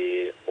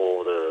society,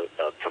 all the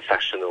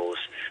professionals,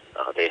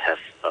 they have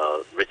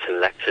written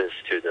letters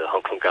to the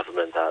Hong Kong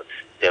government that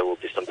there will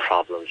be some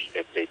problems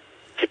if they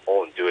keep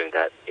on doing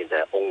that in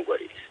their own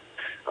ways.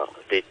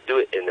 They do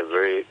it in a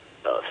very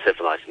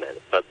civilized manner,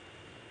 but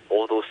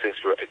all those things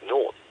were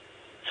ignored.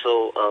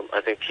 So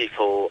I think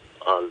people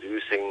are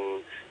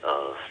losing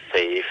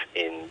faith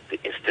in the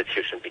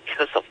institution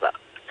because of that.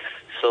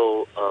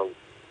 So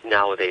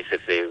nowadays,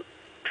 if they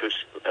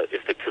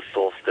put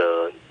forth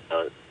the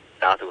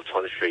Article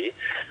 23,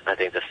 I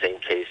think the same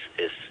case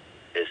is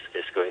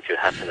going to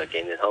happen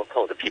again in Hong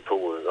Kong. The people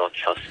will not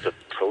trust the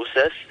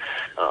process,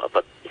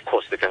 but of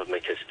course the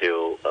government can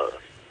still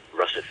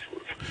rush it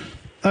through.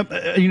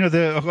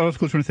 The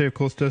Article 23, of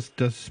course, does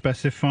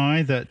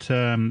specify that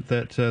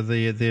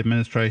the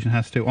administration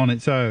has to, on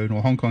its own,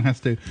 or Hong Kong has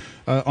to,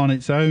 on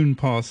its own,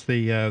 pass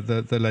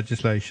the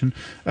legislation.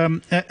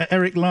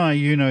 Eric Lai,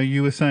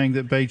 you were saying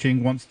that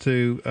Beijing wants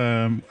to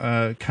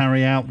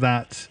carry out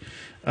that,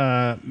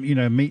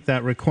 meet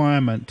that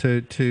requirement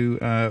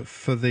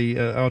for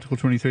the Article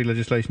 23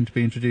 legislation to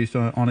be introduced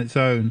on its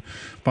own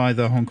by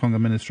the Hong Kong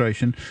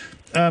administration.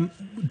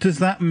 Does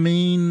that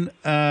mean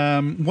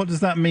what does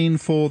that mean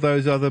for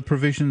those other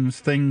provisions?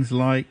 Things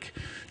like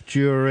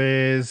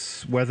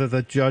juries, whether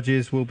the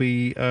judges will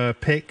be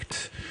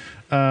picked.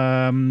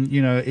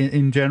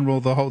 In general,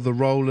 the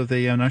role of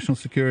the national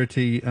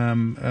security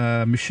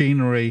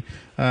machinery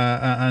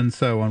and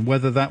so on.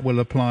 Whether that will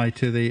apply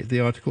to the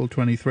Article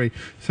 23.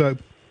 So,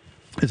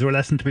 is there a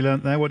lesson to be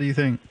learnt there? What do you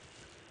think?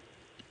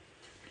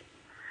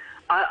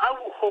 I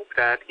would hope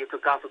that if the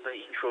government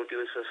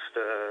introduces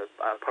the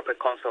public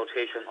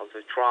consultation of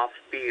the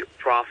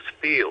draft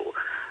bill,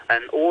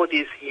 and all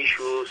these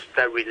issues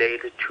that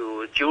relate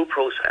to due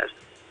process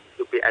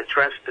will be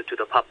addressed to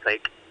the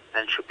public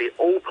and should be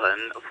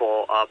open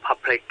for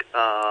public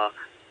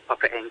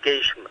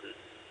engagement,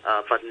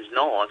 but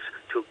not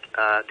to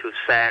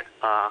set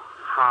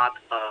hard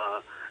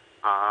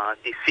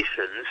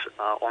decisions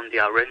on the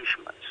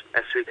arrangements.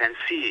 As we can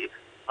see,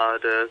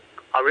 the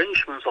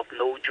arrangements of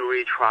no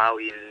jury trial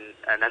in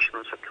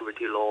national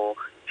security law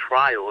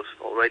trials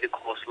already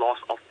caused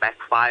lots of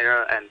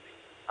backfire and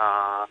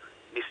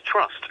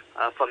mistrust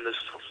from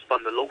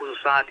the local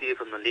society,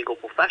 from the legal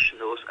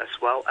professionals, as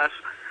well as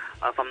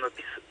from the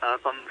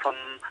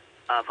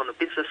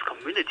business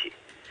community.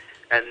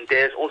 And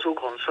there's also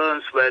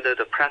concerns whether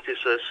the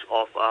practices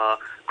of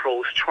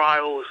closed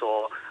trials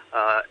or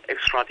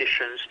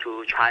extraditions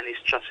to Chinese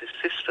justice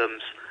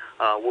systems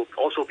will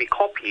also be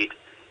copied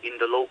in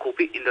the local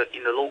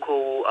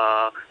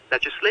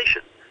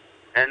legislation.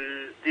 And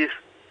this,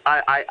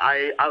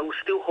 I would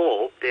still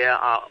hope there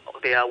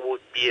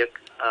would be a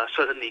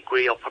certain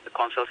degree of public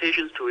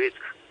consultations to it,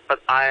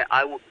 but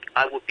I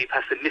would be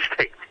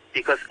pessimistic,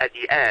 because at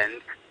the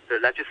end, the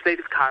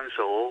Legislative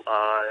Council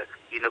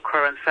in the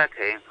current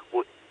setting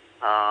would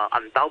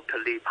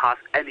undoubtedly pass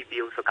any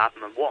bills the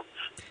government wants.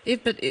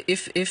 But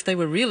if they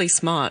were really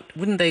smart,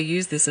 wouldn't they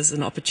use this as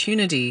an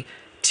opportunity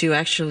to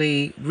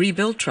actually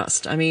rebuild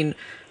trust? I mean,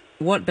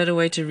 what better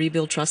way to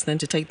rebuild trust than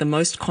to take the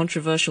most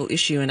controversial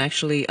issue and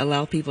actually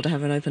allow people to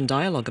have an open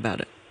dialogue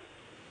about it?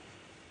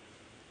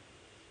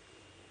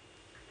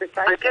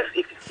 I guess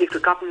if the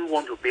government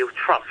wants to build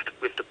trust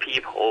with the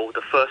people,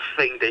 the first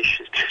thing they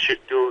should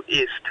do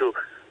is to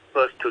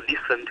first to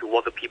listen to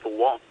what the people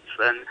want.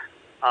 And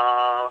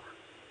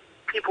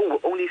people will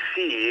only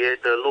see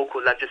the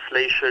local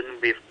legislation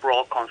with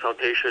broad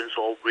consultations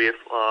or with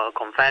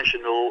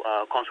conventional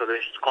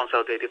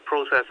consultative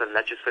process and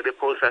legislative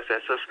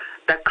processes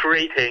that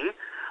creating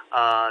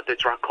the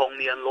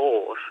draconian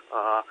laws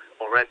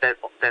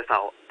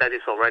that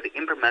is already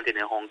implemented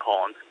in Hong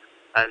Kong.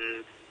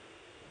 And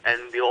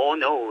we all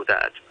know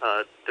that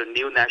the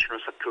new national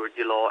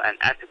security law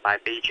enacted by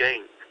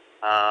Beijing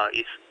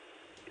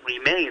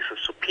remains a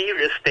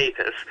superior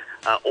status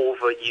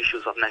over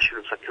issues of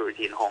national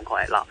security in Hong Kong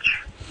at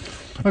large.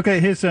 Okay,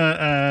 here's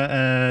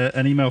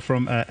an email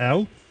from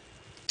L,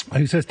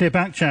 who says, "Dear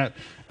Backchat,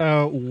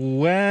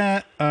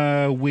 where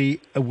are we?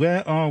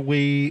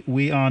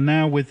 We are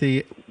now with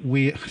the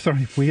we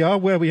are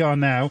where we are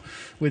now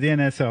with the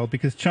NSL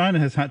because China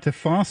has had to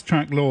fast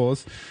track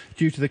laws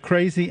due to the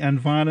crazy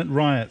and violent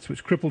riots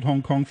which crippled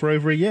Hong Kong for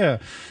over a year.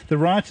 The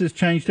rioters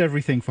changed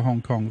everything for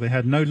Hong Kong. They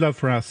had no love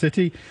for our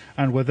city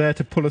and were there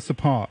to pull us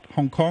apart.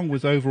 Hong Kong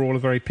was overall a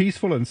very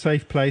peaceful and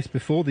safe place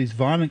before these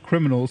violent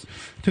criminals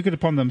took it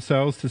upon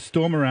themselves to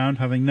storm around,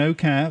 having no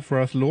care for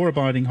us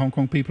law-abiding Hong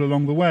Kong people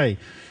along the way.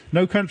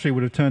 No country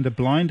would have turned a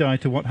blind eye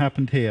to what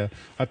happened here.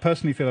 I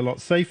personally feel a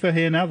lot safer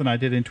here now than I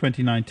did in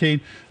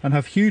 2019 and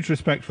have huge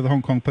respect for the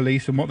Hong Kong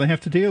police and what they have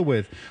to deal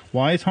with.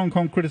 Why is Hong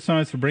Kong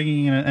criticised for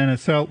bringing in an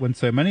NSL when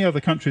so many other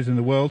countries in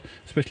the world,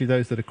 especially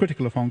those that are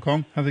critical of Hong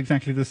Kong, have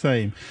exactly the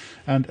same?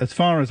 And as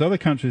far as other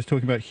countries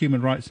talking about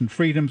human rights and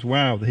freedoms,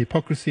 wow, the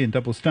hypocrisy and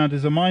double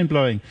standards are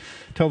mind-blowing.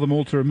 Tell them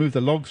all to remove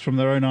the logs from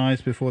their own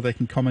eyes before they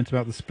can comment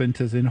about the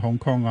splinters in Hong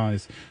Kong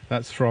eyes.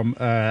 That's from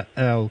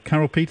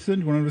Carole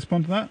Petersen. Do you want to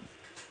respond to that?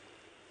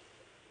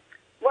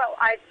 Well,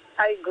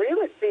 I agree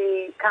with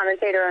the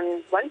commentator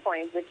on one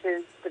point, which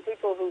is the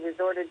people who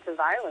resorted to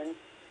violence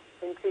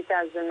in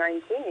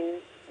 2019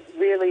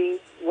 really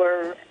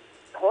were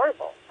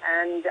horrible.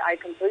 And I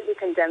completely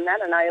condemn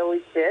that, and I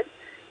always did.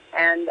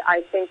 And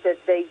I think that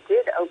they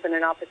did open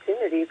an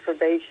opportunity for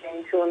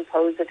Beijing to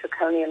impose a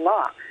draconian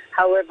law.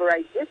 However,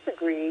 I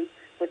disagree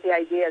with the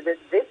idea that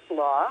this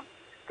law,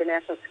 the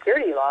national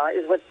security law,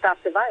 is what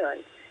stopped the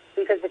violence.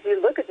 Because if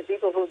you look at the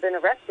people who have been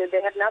arrested,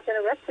 they have not been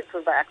arrested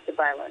for acts of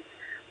violence.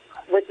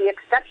 With the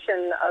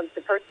exception of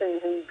the person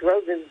who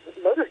drove his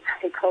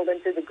motorcycle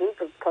into the group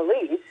of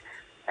police,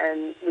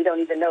 and we don't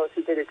even know if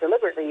he did it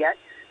deliberately yet,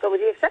 but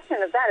with the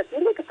exception of that, if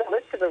you look at the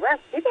list of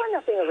arrests, people are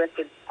not being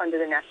arrested under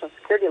the national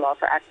security law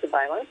for acts of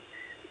violence.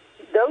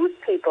 Those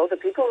people, the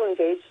people who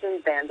engaged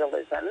in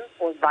vandalism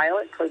or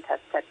violent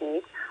protest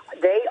techniques,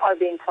 they are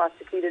being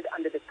prosecuted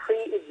under the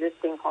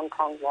pre-existing Hong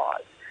Kong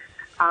laws.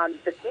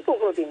 The people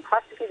who are being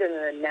prosecuted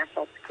under the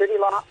national security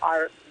law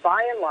are,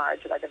 by and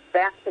large, by the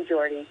vast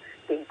majority,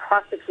 being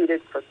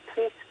prosecuted for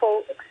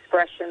peaceful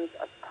expressions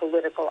of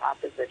political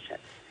opposition.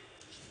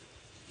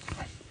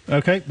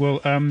 Okay, well,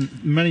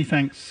 many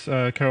thanks,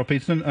 Carole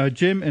Petersen.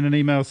 Jim, in an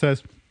email,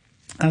 says,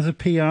 as a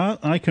PR,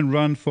 I can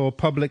run for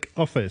public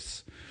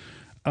office.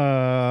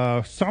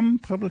 Some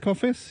public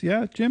office,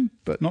 yeah, Jim,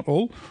 but not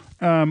all.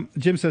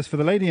 Jim says, for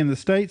the lady in the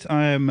States,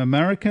 I am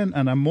American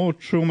and I'm more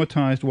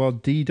traumatized while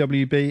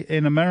DWB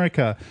in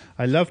America.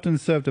 I loved and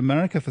served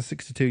America for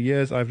 62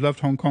 years. I've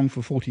loved Hong Kong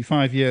for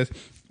 45 years.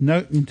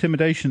 No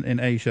intimidation in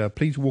Asia.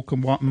 Please walk a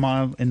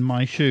mile in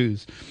my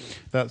shoes.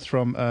 That's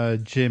from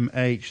Jim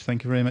H.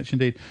 Thank you very much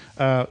indeed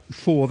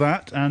for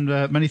that. And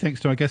many thanks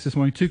to our guest this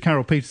morning, to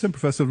Carole Petersen,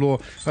 Professor of Law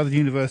at the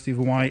University of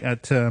Hawaii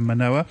at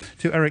Manoa,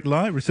 to Eric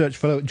Lai, Research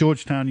Fellow at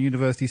Georgetown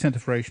University Centre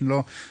for Asian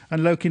Law,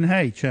 and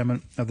Kin-hei,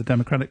 Chairman of the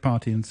Democratic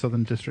Party in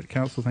Southern District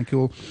Council. Thank you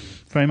all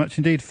very much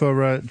indeed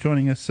for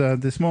joining us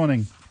this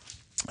morning.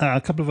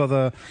 A couple of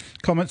other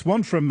comments.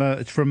 One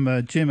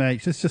from Jim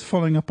H. This is just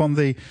following up on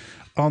the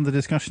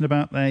discussion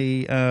about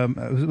it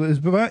was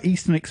about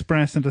Eastern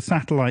Express and a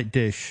satellite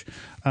dish.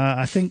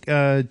 I think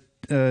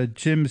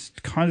Jim's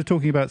kind of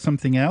talking about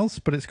something else,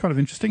 but it's kind of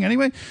interesting.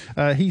 Anyway,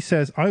 he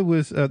says,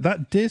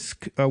 that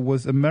disc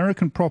was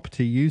American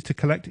property used to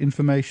collect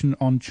information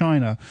on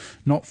China,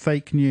 not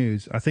fake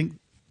news. I think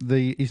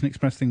the Eastern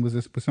Express thing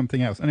was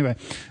something else. Anyway,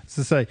 as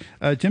I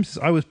say, Jim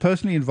says, I was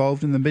personally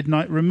involved in the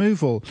midnight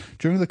removal.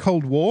 During the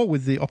Cold War,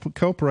 with the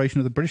cooperation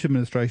of the British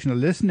administration, a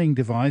listening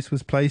device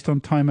was placed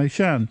on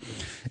Taimou-shan.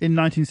 In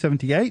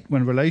 1978,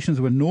 when relations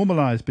were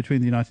normalized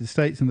between the United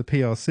States and the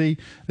PRC,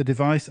 the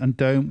device and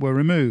dome were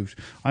removed.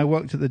 I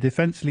worked at the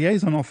Defense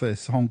Liaison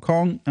Office, Hong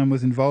Kong, and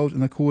was involved in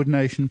the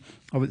coordination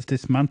of its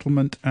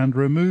dismantlement and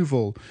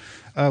removal.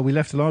 We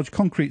left a large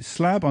concrete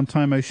slab on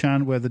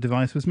Taimou-shan where the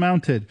device was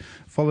mounted.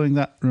 Following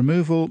that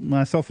removal,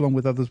 myself along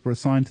with others were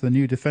assigned to the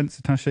new Defence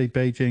Attaché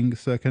Beijing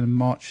circa in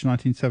March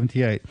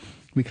 1978.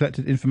 We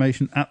collected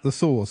information at the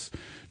source.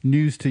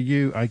 News to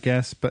you, I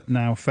guess, but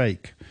now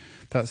fake.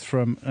 That's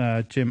from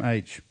Jim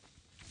H.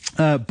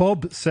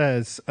 Bob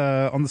says,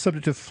 on the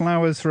subject of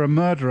flowers for a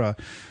murderer,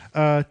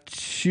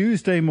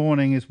 Tuesday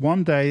morning is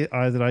one day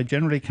that I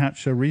generally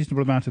catch a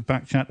reasonable amount of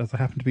backchat as I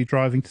happen to be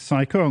driving to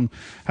Sai Kung.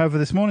 However,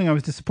 this morning I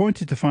was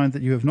disappointed to find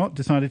that you have not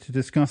decided to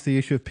discuss the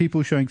issue of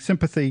people showing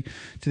sympathy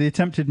to the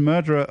attempted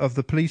murderer of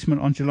the policeman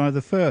on July the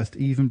 1st,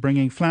 even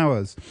bringing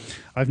flowers.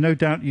 I've no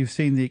doubt you've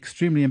seen the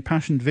extremely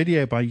impassioned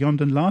video by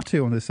Yondan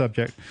Latu on this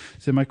subject.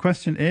 So my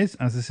question is,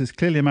 as this is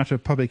clearly a matter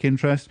of public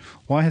interest,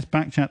 why has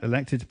backchat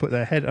elected to put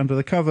their head under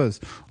the covers?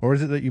 Or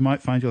is it that you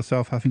might find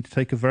yourself having to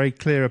take a very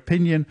clear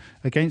opinion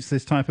against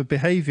this type of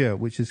behaviour,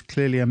 which is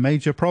clearly a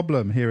major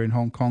problem here in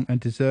Hong Kong and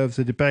deserves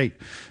a debate?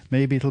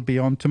 Maybe it'll be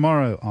on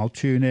tomorrow. I'll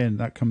tune in.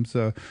 That comes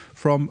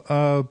from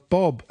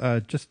Bob.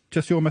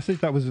 Just your message.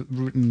 That was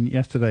written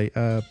yesterday,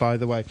 by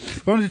the way.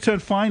 I wanted to turn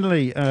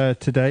finally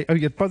today. Oh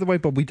yeah, by the way,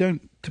 Bob, we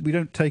don't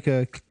take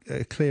a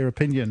clear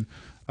opinion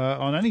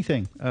on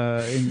anything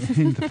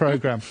in the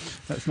programme.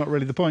 That's not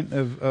really the point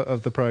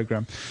of the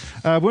programme.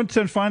 I want to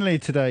turn finally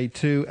today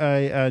to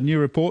a new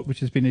report which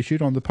has been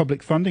issued on the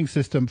public funding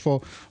system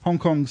for Hong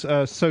Kong's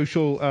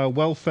social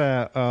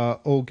welfare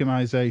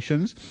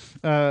organisations.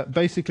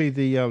 Basically,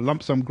 the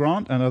lump sum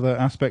grant and other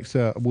aspects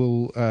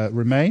will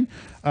remain,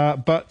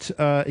 but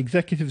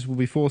executives will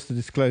be forced to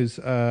disclose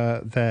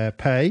their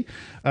pay.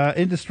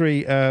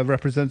 Industry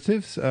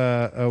representatives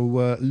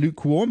were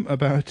lukewarm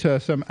about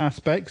some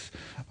aspects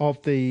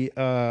of the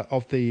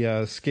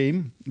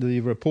scheme.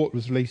 The report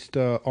was released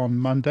on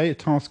Monday. A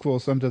task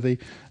force under the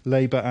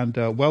Labour and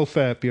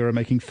Welfare Bureau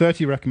making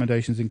 30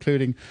 recommendations,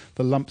 including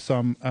the lump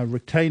sum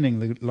retaining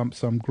the lump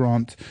sum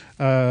grant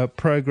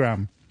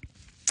programme.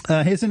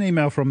 Here's an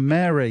email from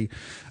Mary,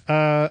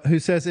 who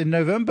says, in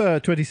November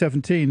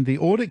 2017, the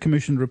Audit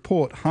Commission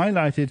report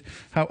highlighted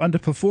how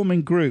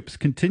underperforming groups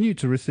continue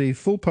to receive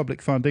full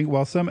public funding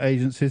while some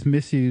agencies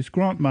misuse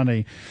grant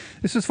money.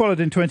 This was followed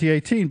in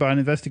 2018 by an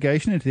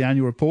investigation into the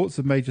annual reports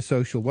of major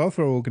social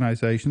welfare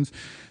organisations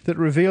that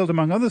revealed,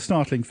 among other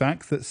startling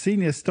facts, that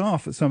senior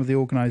staff at some of the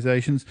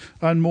organisations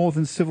earn more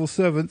than civil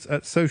servants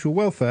at social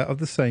welfare of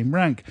the same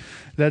rank.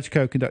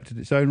 LegCo conducted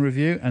its own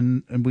review,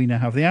 and we now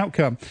have the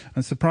outcome.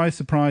 And surprise,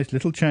 surprise,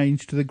 little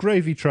change to the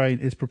gravy train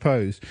is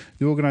proposed.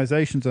 The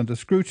organisations under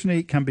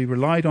scrutiny can be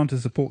relied on to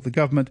support the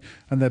government,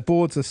 and their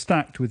boards are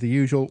stacked with the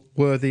usual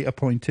worthy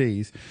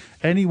appointees.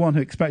 Anyone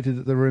who expected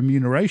that the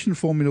remuneration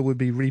formula would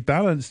be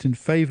rebalanced in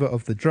favour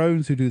of the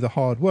drones who do the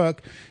hard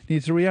work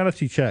needs a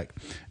reality check.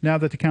 Now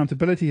that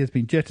accountability has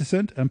been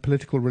jettisoned and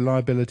political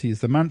reliability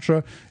is the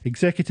mantra,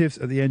 executives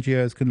at the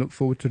NGOs can look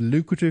forward to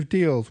lucrative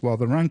deals while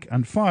the rank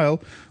and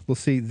file will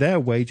see their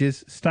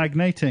wages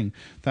stagnating.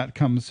 That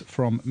comes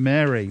from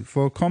Mary.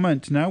 For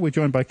comment now, we're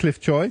joined by Cliff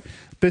Choi,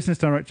 Business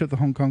Director at the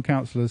Hong Kong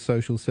Council of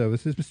Social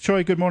Services. Mr.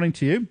 Choi, good morning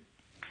to you.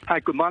 Hi,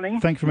 good morning.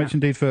 Thank you very much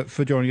indeed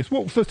for joining us.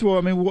 Well, first of all,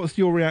 I mean, what's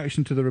your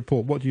reaction to the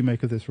report? What do you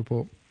make of this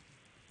report?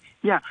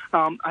 Yeah,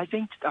 I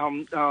think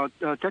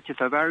that is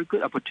a very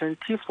good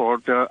opportunity for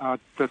the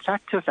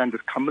sectors and the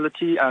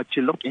community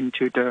to look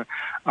into the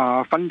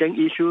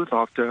funding issues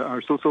of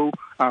the social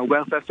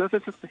welfare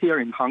services here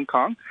in Hong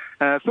Kong.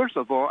 First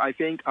of all, I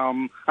think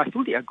I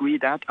fully agree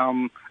that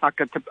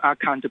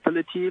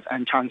accountability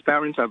and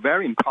transparency are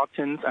very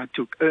important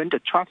to earn the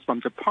trust from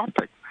the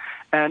public.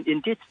 And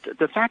indeed,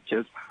 the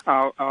sectors,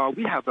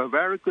 we have a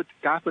very good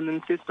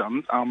governance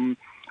system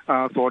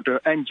for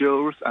the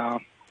NGOs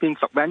being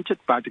subvented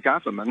by the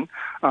government.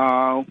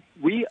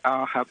 We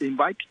have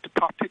invited the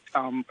public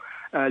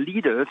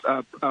leaders,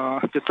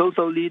 the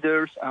social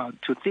leaders,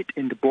 to sit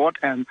in the board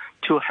and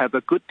to have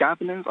a good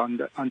governance on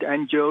the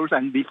NGOs,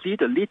 and we see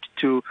the need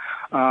to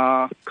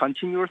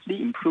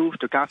continuously improve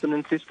the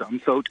governance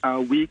system so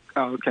we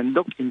can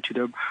look into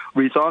the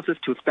resources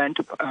to spend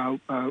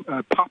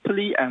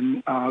properly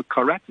and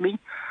correctly.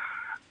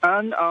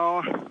 And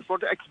for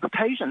the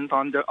expectations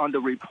on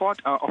the report,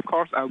 of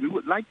course, we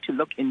would like to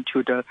look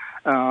into the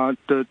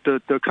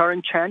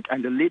current trend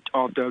and the lead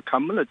of the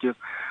communities.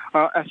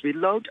 As we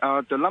know,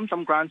 the lump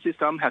sum grant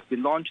system has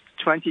been launched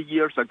 20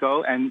 years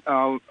ago, and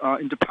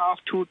in the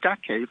past 2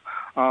 decades,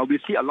 we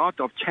see a lot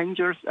of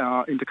changes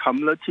in the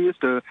communities.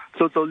 The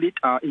social lead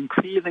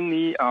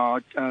increasingly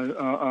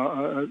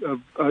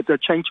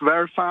change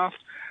very fast.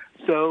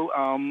 So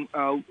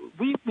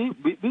we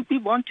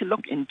want to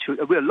look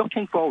into. We are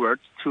looking forward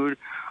to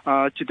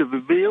the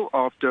review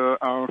of the,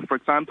 for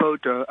example,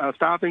 the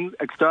staffing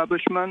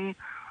establishment,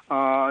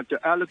 the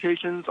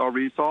allocations of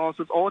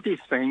resources, all these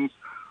things.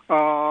 We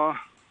are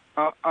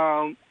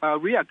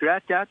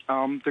glad that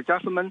the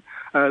government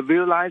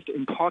realized the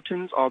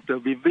importance of the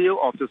review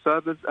of the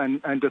service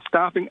and the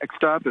staffing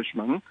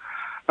establishment.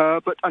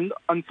 But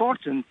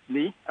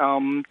unfortunately,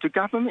 the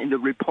government in the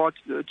report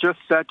just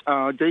said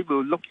they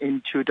will look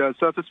into the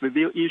service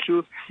review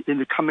issues in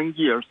the coming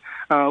years.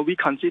 We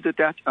consider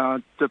that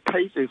the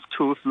pace is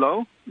too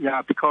slow,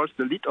 because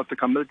the lead of the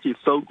community is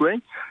so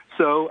great.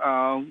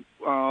 So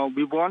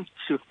we want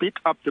to speed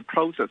up the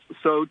process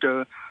so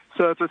the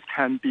service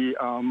can be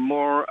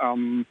more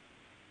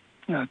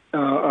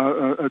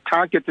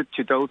targeted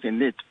to those in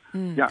need.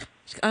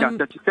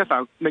 That's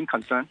our main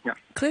concern. Yeah.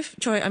 Cliff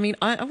Choi, I mean,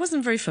 I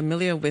wasn't very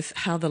familiar with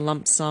how the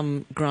lump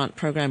sum grant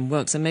program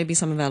works, and maybe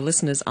some of our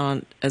listeners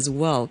aren't as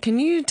well. Can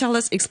you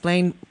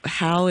explain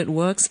how it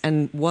works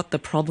and what the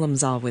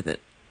problems are with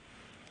it?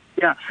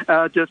 Yeah,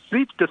 the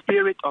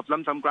spirit of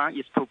lump sum grant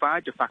is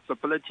provide the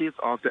flexibilities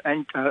of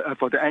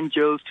for the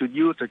NGOs to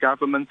use the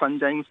government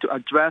funding to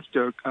address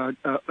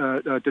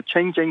the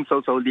changing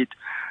social need.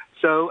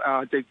 So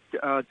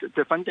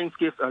the funding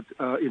gives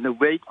in the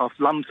way of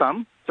lump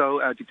sum. So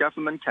the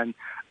government can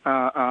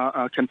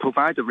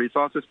provide the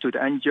resources to the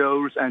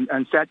NGOs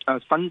and set a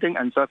funding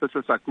and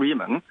services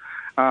agreement.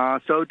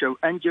 So the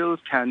NGOs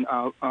can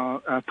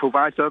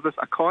provide service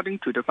according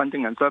to the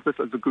funding and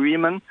services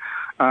agreement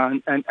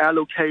and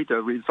allocate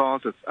the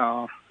resources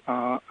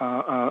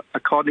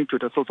according to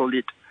the social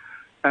need.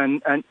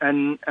 And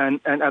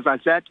as I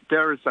said,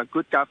 there is a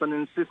good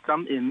governance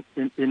system in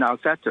our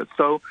sector.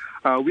 So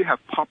we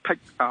have public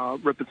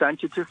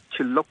representatives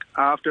to look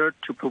after,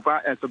 to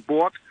provide as a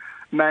board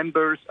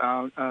members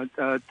to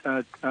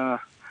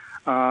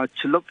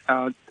look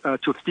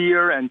to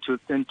steer and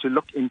to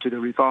look into the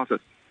resources.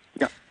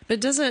 Yeah. But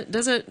does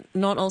it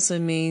not also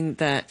mean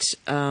that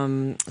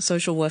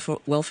social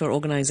welfare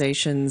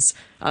organizations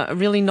are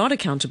really not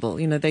accountable?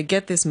 You know, they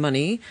get this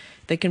money,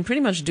 they can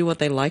pretty much do what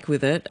they like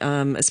with it,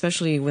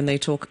 especially when they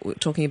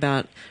talking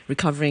about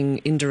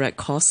recovering indirect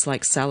costs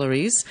like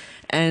salaries,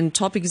 and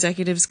top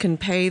executives can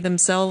pay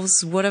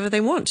themselves whatever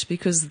they want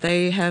because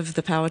they have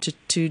the power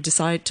to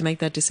decide to make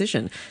that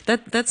decision.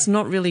 That's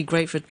not really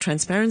great for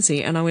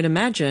transparency, and I would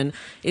imagine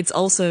it's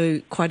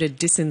also quite a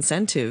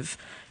disincentive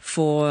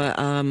for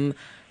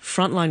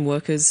frontline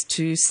workers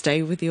to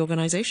stay with the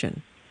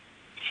organization.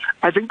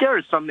 I think there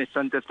is some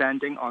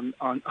misunderstanding on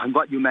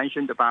what you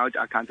mentioned about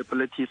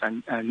accountabilities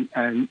and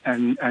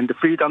the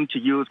freedom to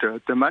use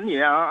the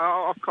money.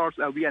 Of course,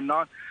 we are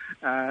not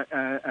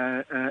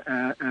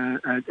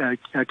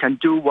can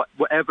do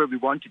whatever we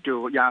want to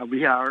do. Yeah,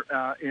 we are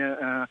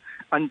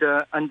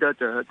under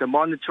the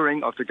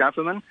monitoring of the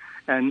government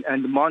and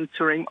the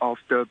monitoring of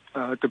the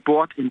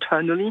board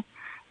internally.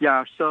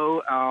 Yeah,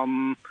 so.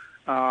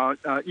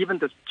 Even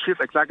the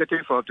chief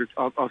executive of the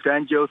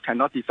NGOs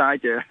cannot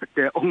decide their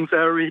own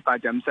salary by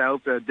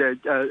themselves.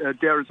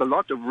 There is a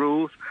lot of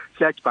rules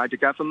set by the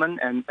government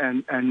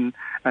and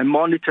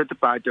monitored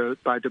by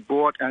the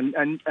board.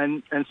 And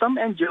some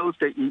NGOs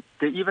they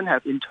even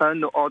have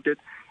internal audit,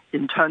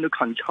 internal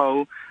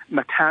control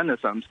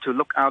mechanisms to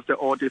look after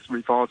all these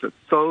resources.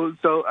 So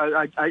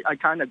I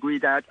can't agree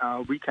that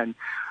we can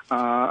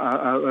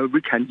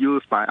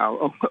use by our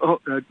own,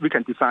 we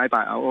can decide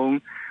by our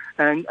own.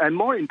 And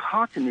more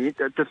importantly,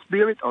 the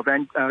spirit of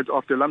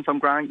the lump sum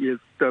grant is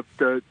the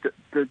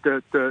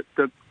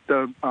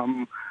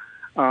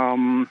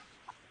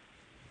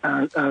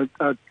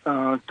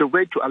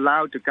way to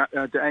allow the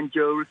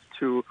NGOs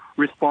to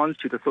respond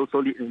to the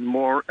social need in a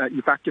more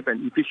effective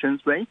and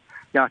efficient way.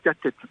 Yeah, that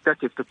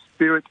is the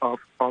spirit of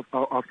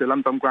the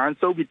lump sum grant.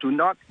 So we do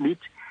not need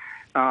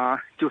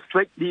to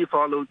strictly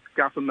follow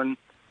government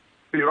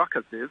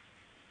bureaucracies.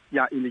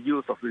 Yeah, in the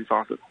use of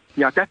resources.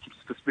 Yeah, that's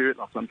the spirit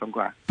of lump sum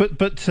grant.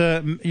 But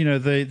you know,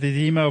 the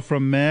email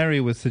from Mary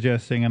was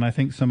suggesting, and I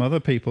think some other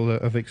people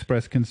have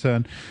expressed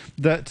concern,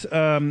 that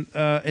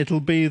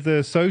it'll be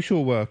the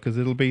social workers,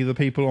 it'll be the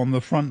people on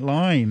the front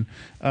line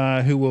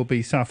who will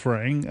be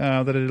suffering.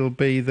 That it'll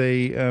be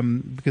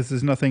because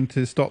there's nothing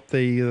to stop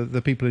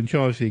the people in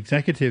charge, the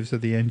executives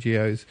of the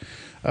NGOs,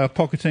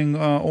 pocketing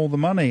all the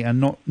money and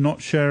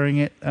not sharing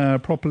it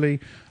properly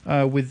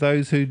with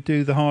those who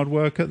do the hard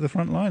work at the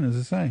front line, as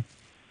I say.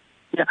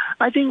 Yeah,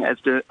 I think as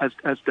the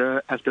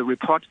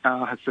report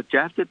has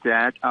suggested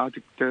that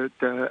the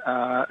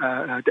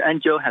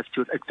NGO has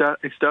to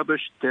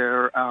establish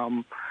their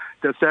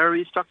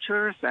salary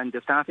structures and the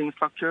staffing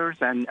structures,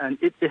 and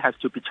it has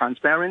to be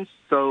transparent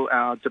so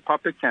the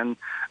public can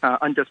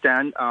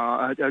understand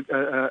can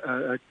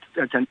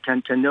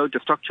know the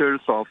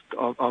structures of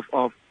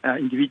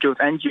individual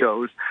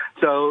NGOs.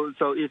 So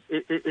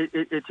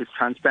it is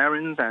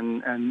transparent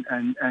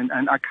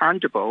and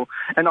accountable.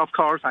 And of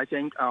course, I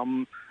think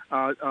some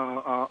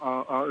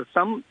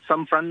frontline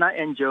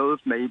NGOs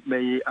may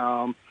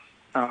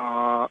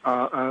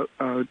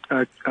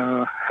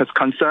has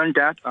concerned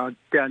that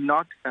they are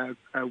not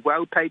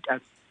well paid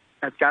as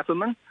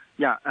government.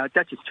 Yeah,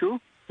 that is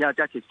true. Yeah,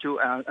 that is true.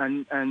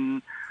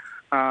 And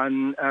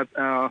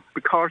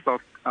because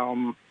of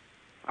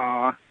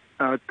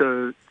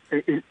the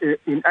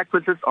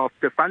inequities of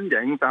the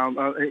funding,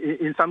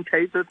 in some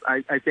cases,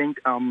 I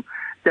think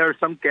there are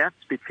some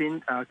gaps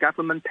between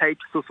government-paid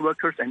social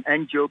workers and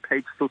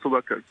NGO-paid social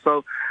workers.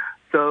 So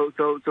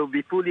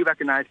we fully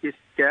recognize this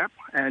gap,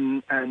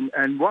 and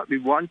what we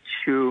want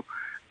to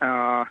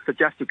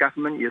suggest to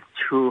government is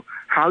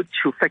how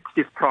to fix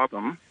this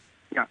problem.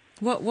 Yeah.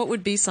 What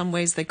would be some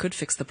ways they could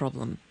fix the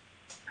problem?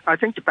 I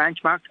think the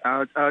benchmark,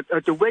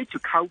 the way to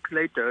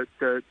calculate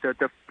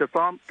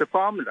the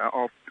formula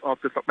of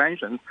the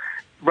subventions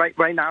right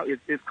now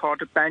is called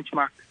the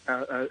benchmark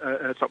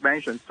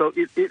subvention. So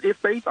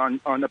it's based on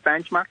a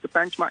benchmark. The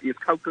benchmark is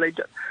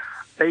calculated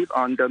based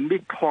on the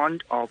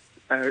midpoint of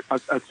a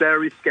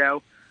salary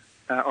scale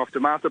of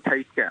the master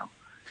pay scale.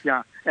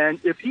 Yeah,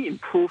 and if we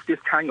improve this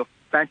kind of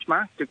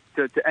benchmark,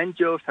 the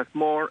NGOs have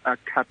more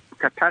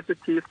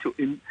capacities to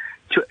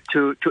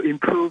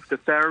improve the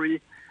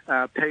salary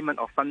payment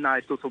of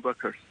frontline social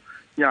workers.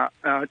 Yeah,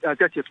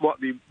 that is what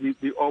we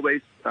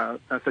always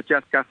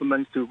suggest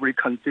governments to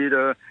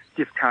reconsider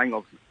this kind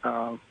of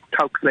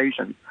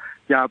calculation.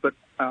 Yeah, but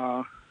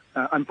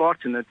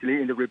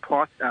unfortunately, in the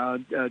report,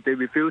 they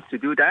refuse to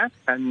do that,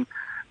 and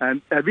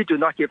we do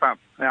not give up.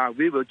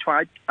 We will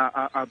try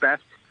our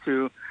best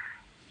to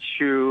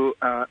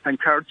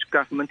encourage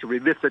government to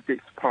revisit this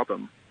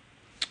problem.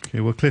 Okay,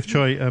 well, Cliff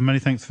Choi, many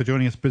thanks for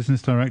joining us,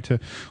 Business Director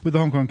with the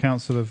Hong Kong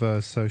Council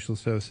of Social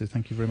Services.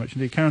 Thank you very much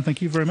indeed. Karen,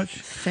 thank you very much.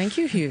 Thank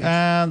you, Hugh.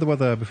 And the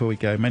weather before we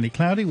go. Mainly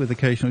cloudy with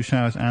occasional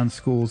showers and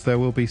squalls. There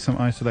will be some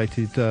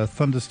isolated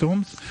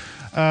thunderstorms.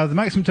 The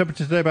maximum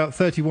temperature today about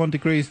 31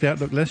 degrees. The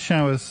outlook, less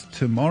showers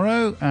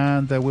tomorrow,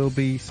 and there will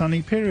be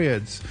sunny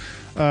periods.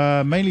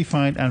 Mainly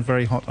fine and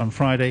very hot on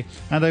Friday.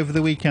 And over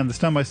the weekend, the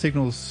standby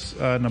signals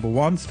number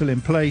 1 still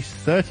in place,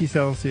 30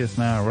 Celsius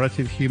now,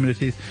 relative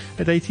humidity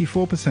at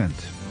 84%.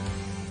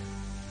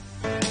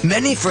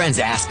 Many friends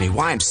ask me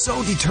why I'm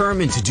so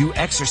determined to do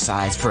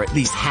exercise for at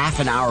least half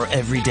an hour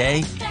every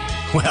day.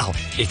 Well,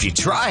 if you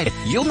try it,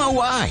 you'll know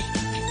why.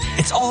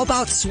 It's all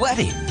about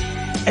sweating.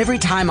 Every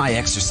time I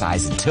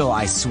exercise until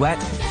I sweat,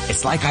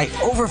 it's like I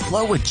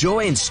overflow with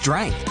joy and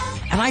strength,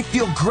 and I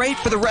feel great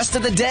for the rest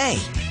of the day.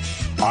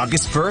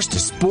 August 1st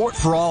is Sport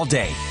for All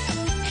Day.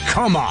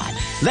 Come on,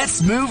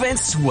 let's move and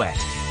sweat.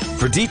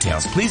 For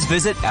details, please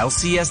visit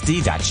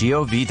lcsd.gov.hk.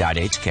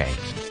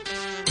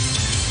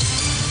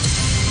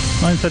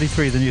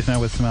 9:33, the news now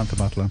with Samantha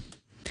Butler.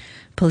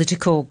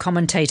 Political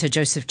commentator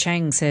Joseph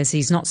Cheng says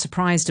he's not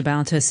surprised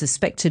about a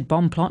suspected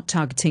bomb plot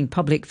targeting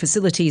public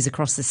facilities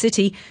across the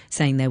city,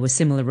 saying there were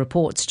similar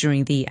reports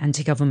during the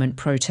anti-government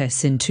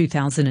protests in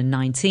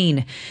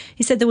 2019.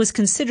 He said there was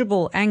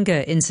considerable anger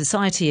in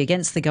society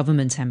against the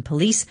government and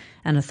police,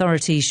 and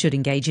authorities should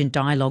engage in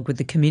dialogue with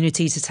the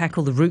community to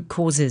tackle the root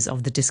causes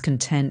of the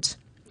discontent.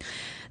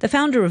 The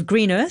founder of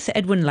Green Earth,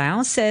 Edwin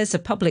Lau, says a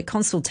public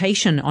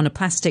consultation on a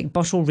plastic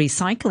bottle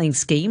recycling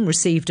scheme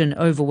received an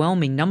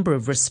overwhelming number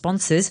of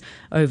responses,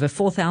 over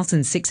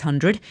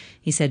 4,600.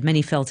 He said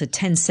many felt a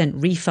 10-cent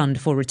refund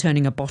for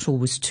returning a bottle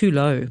was too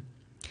low.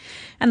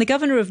 And the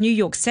governor of New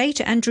York State,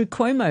 Andrew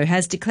Cuomo,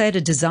 has declared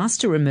a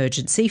disaster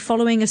emergency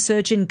following a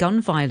surge in gun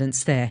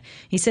violence there.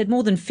 He said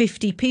more than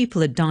 50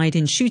 people had died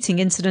in shooting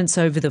incidents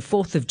over the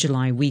 4th of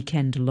July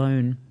weekend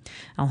alone.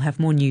 I'll have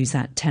more news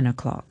at 10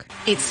 o'clock.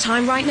 It's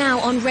time right now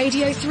on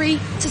Radio 3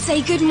 to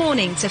say good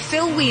morning to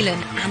Phil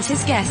Whelan and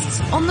his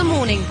guests on The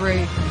Morning Brew.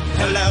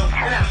 Hello.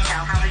 Hello,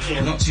 Phil. How are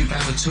you? Not too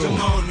bad at all. Good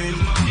morning.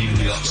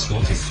 Newly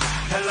upspotted.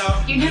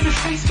 Hello. You never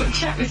Facebook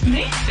chat with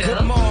me, Phil.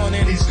 Good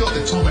morning. He's got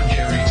the Tom and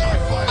Jerry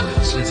type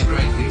violence. It's a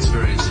great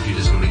experience if you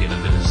just want to get a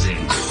bit of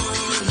zing.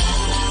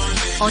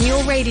 On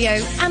your radio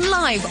and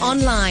live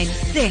online,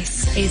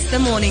 this is The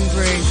Morning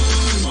Brew.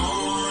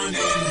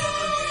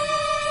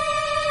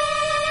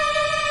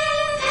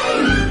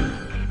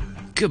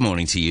 Good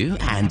morning to you,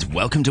 and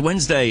welcome to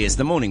Wednesday. It's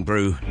The Morning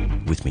Brew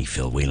with me,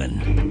 Phil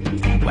Whelan.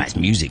 Well, it's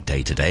Music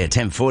Day today. At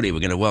 10:40, we're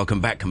going to welcome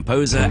back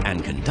composer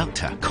and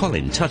conductor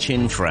Colin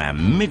Touchin for our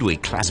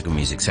midweek classical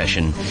music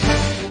session.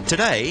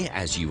 Today,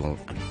 as you will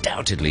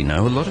undoubtedly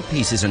know, a lot of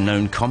pieces are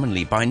known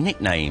commonly by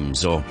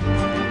nicknames or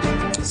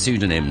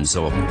pseudonyms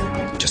or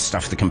just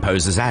stuff the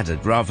composers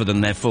added rather than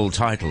their full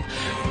title.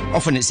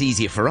 Often it's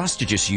easier for us to just use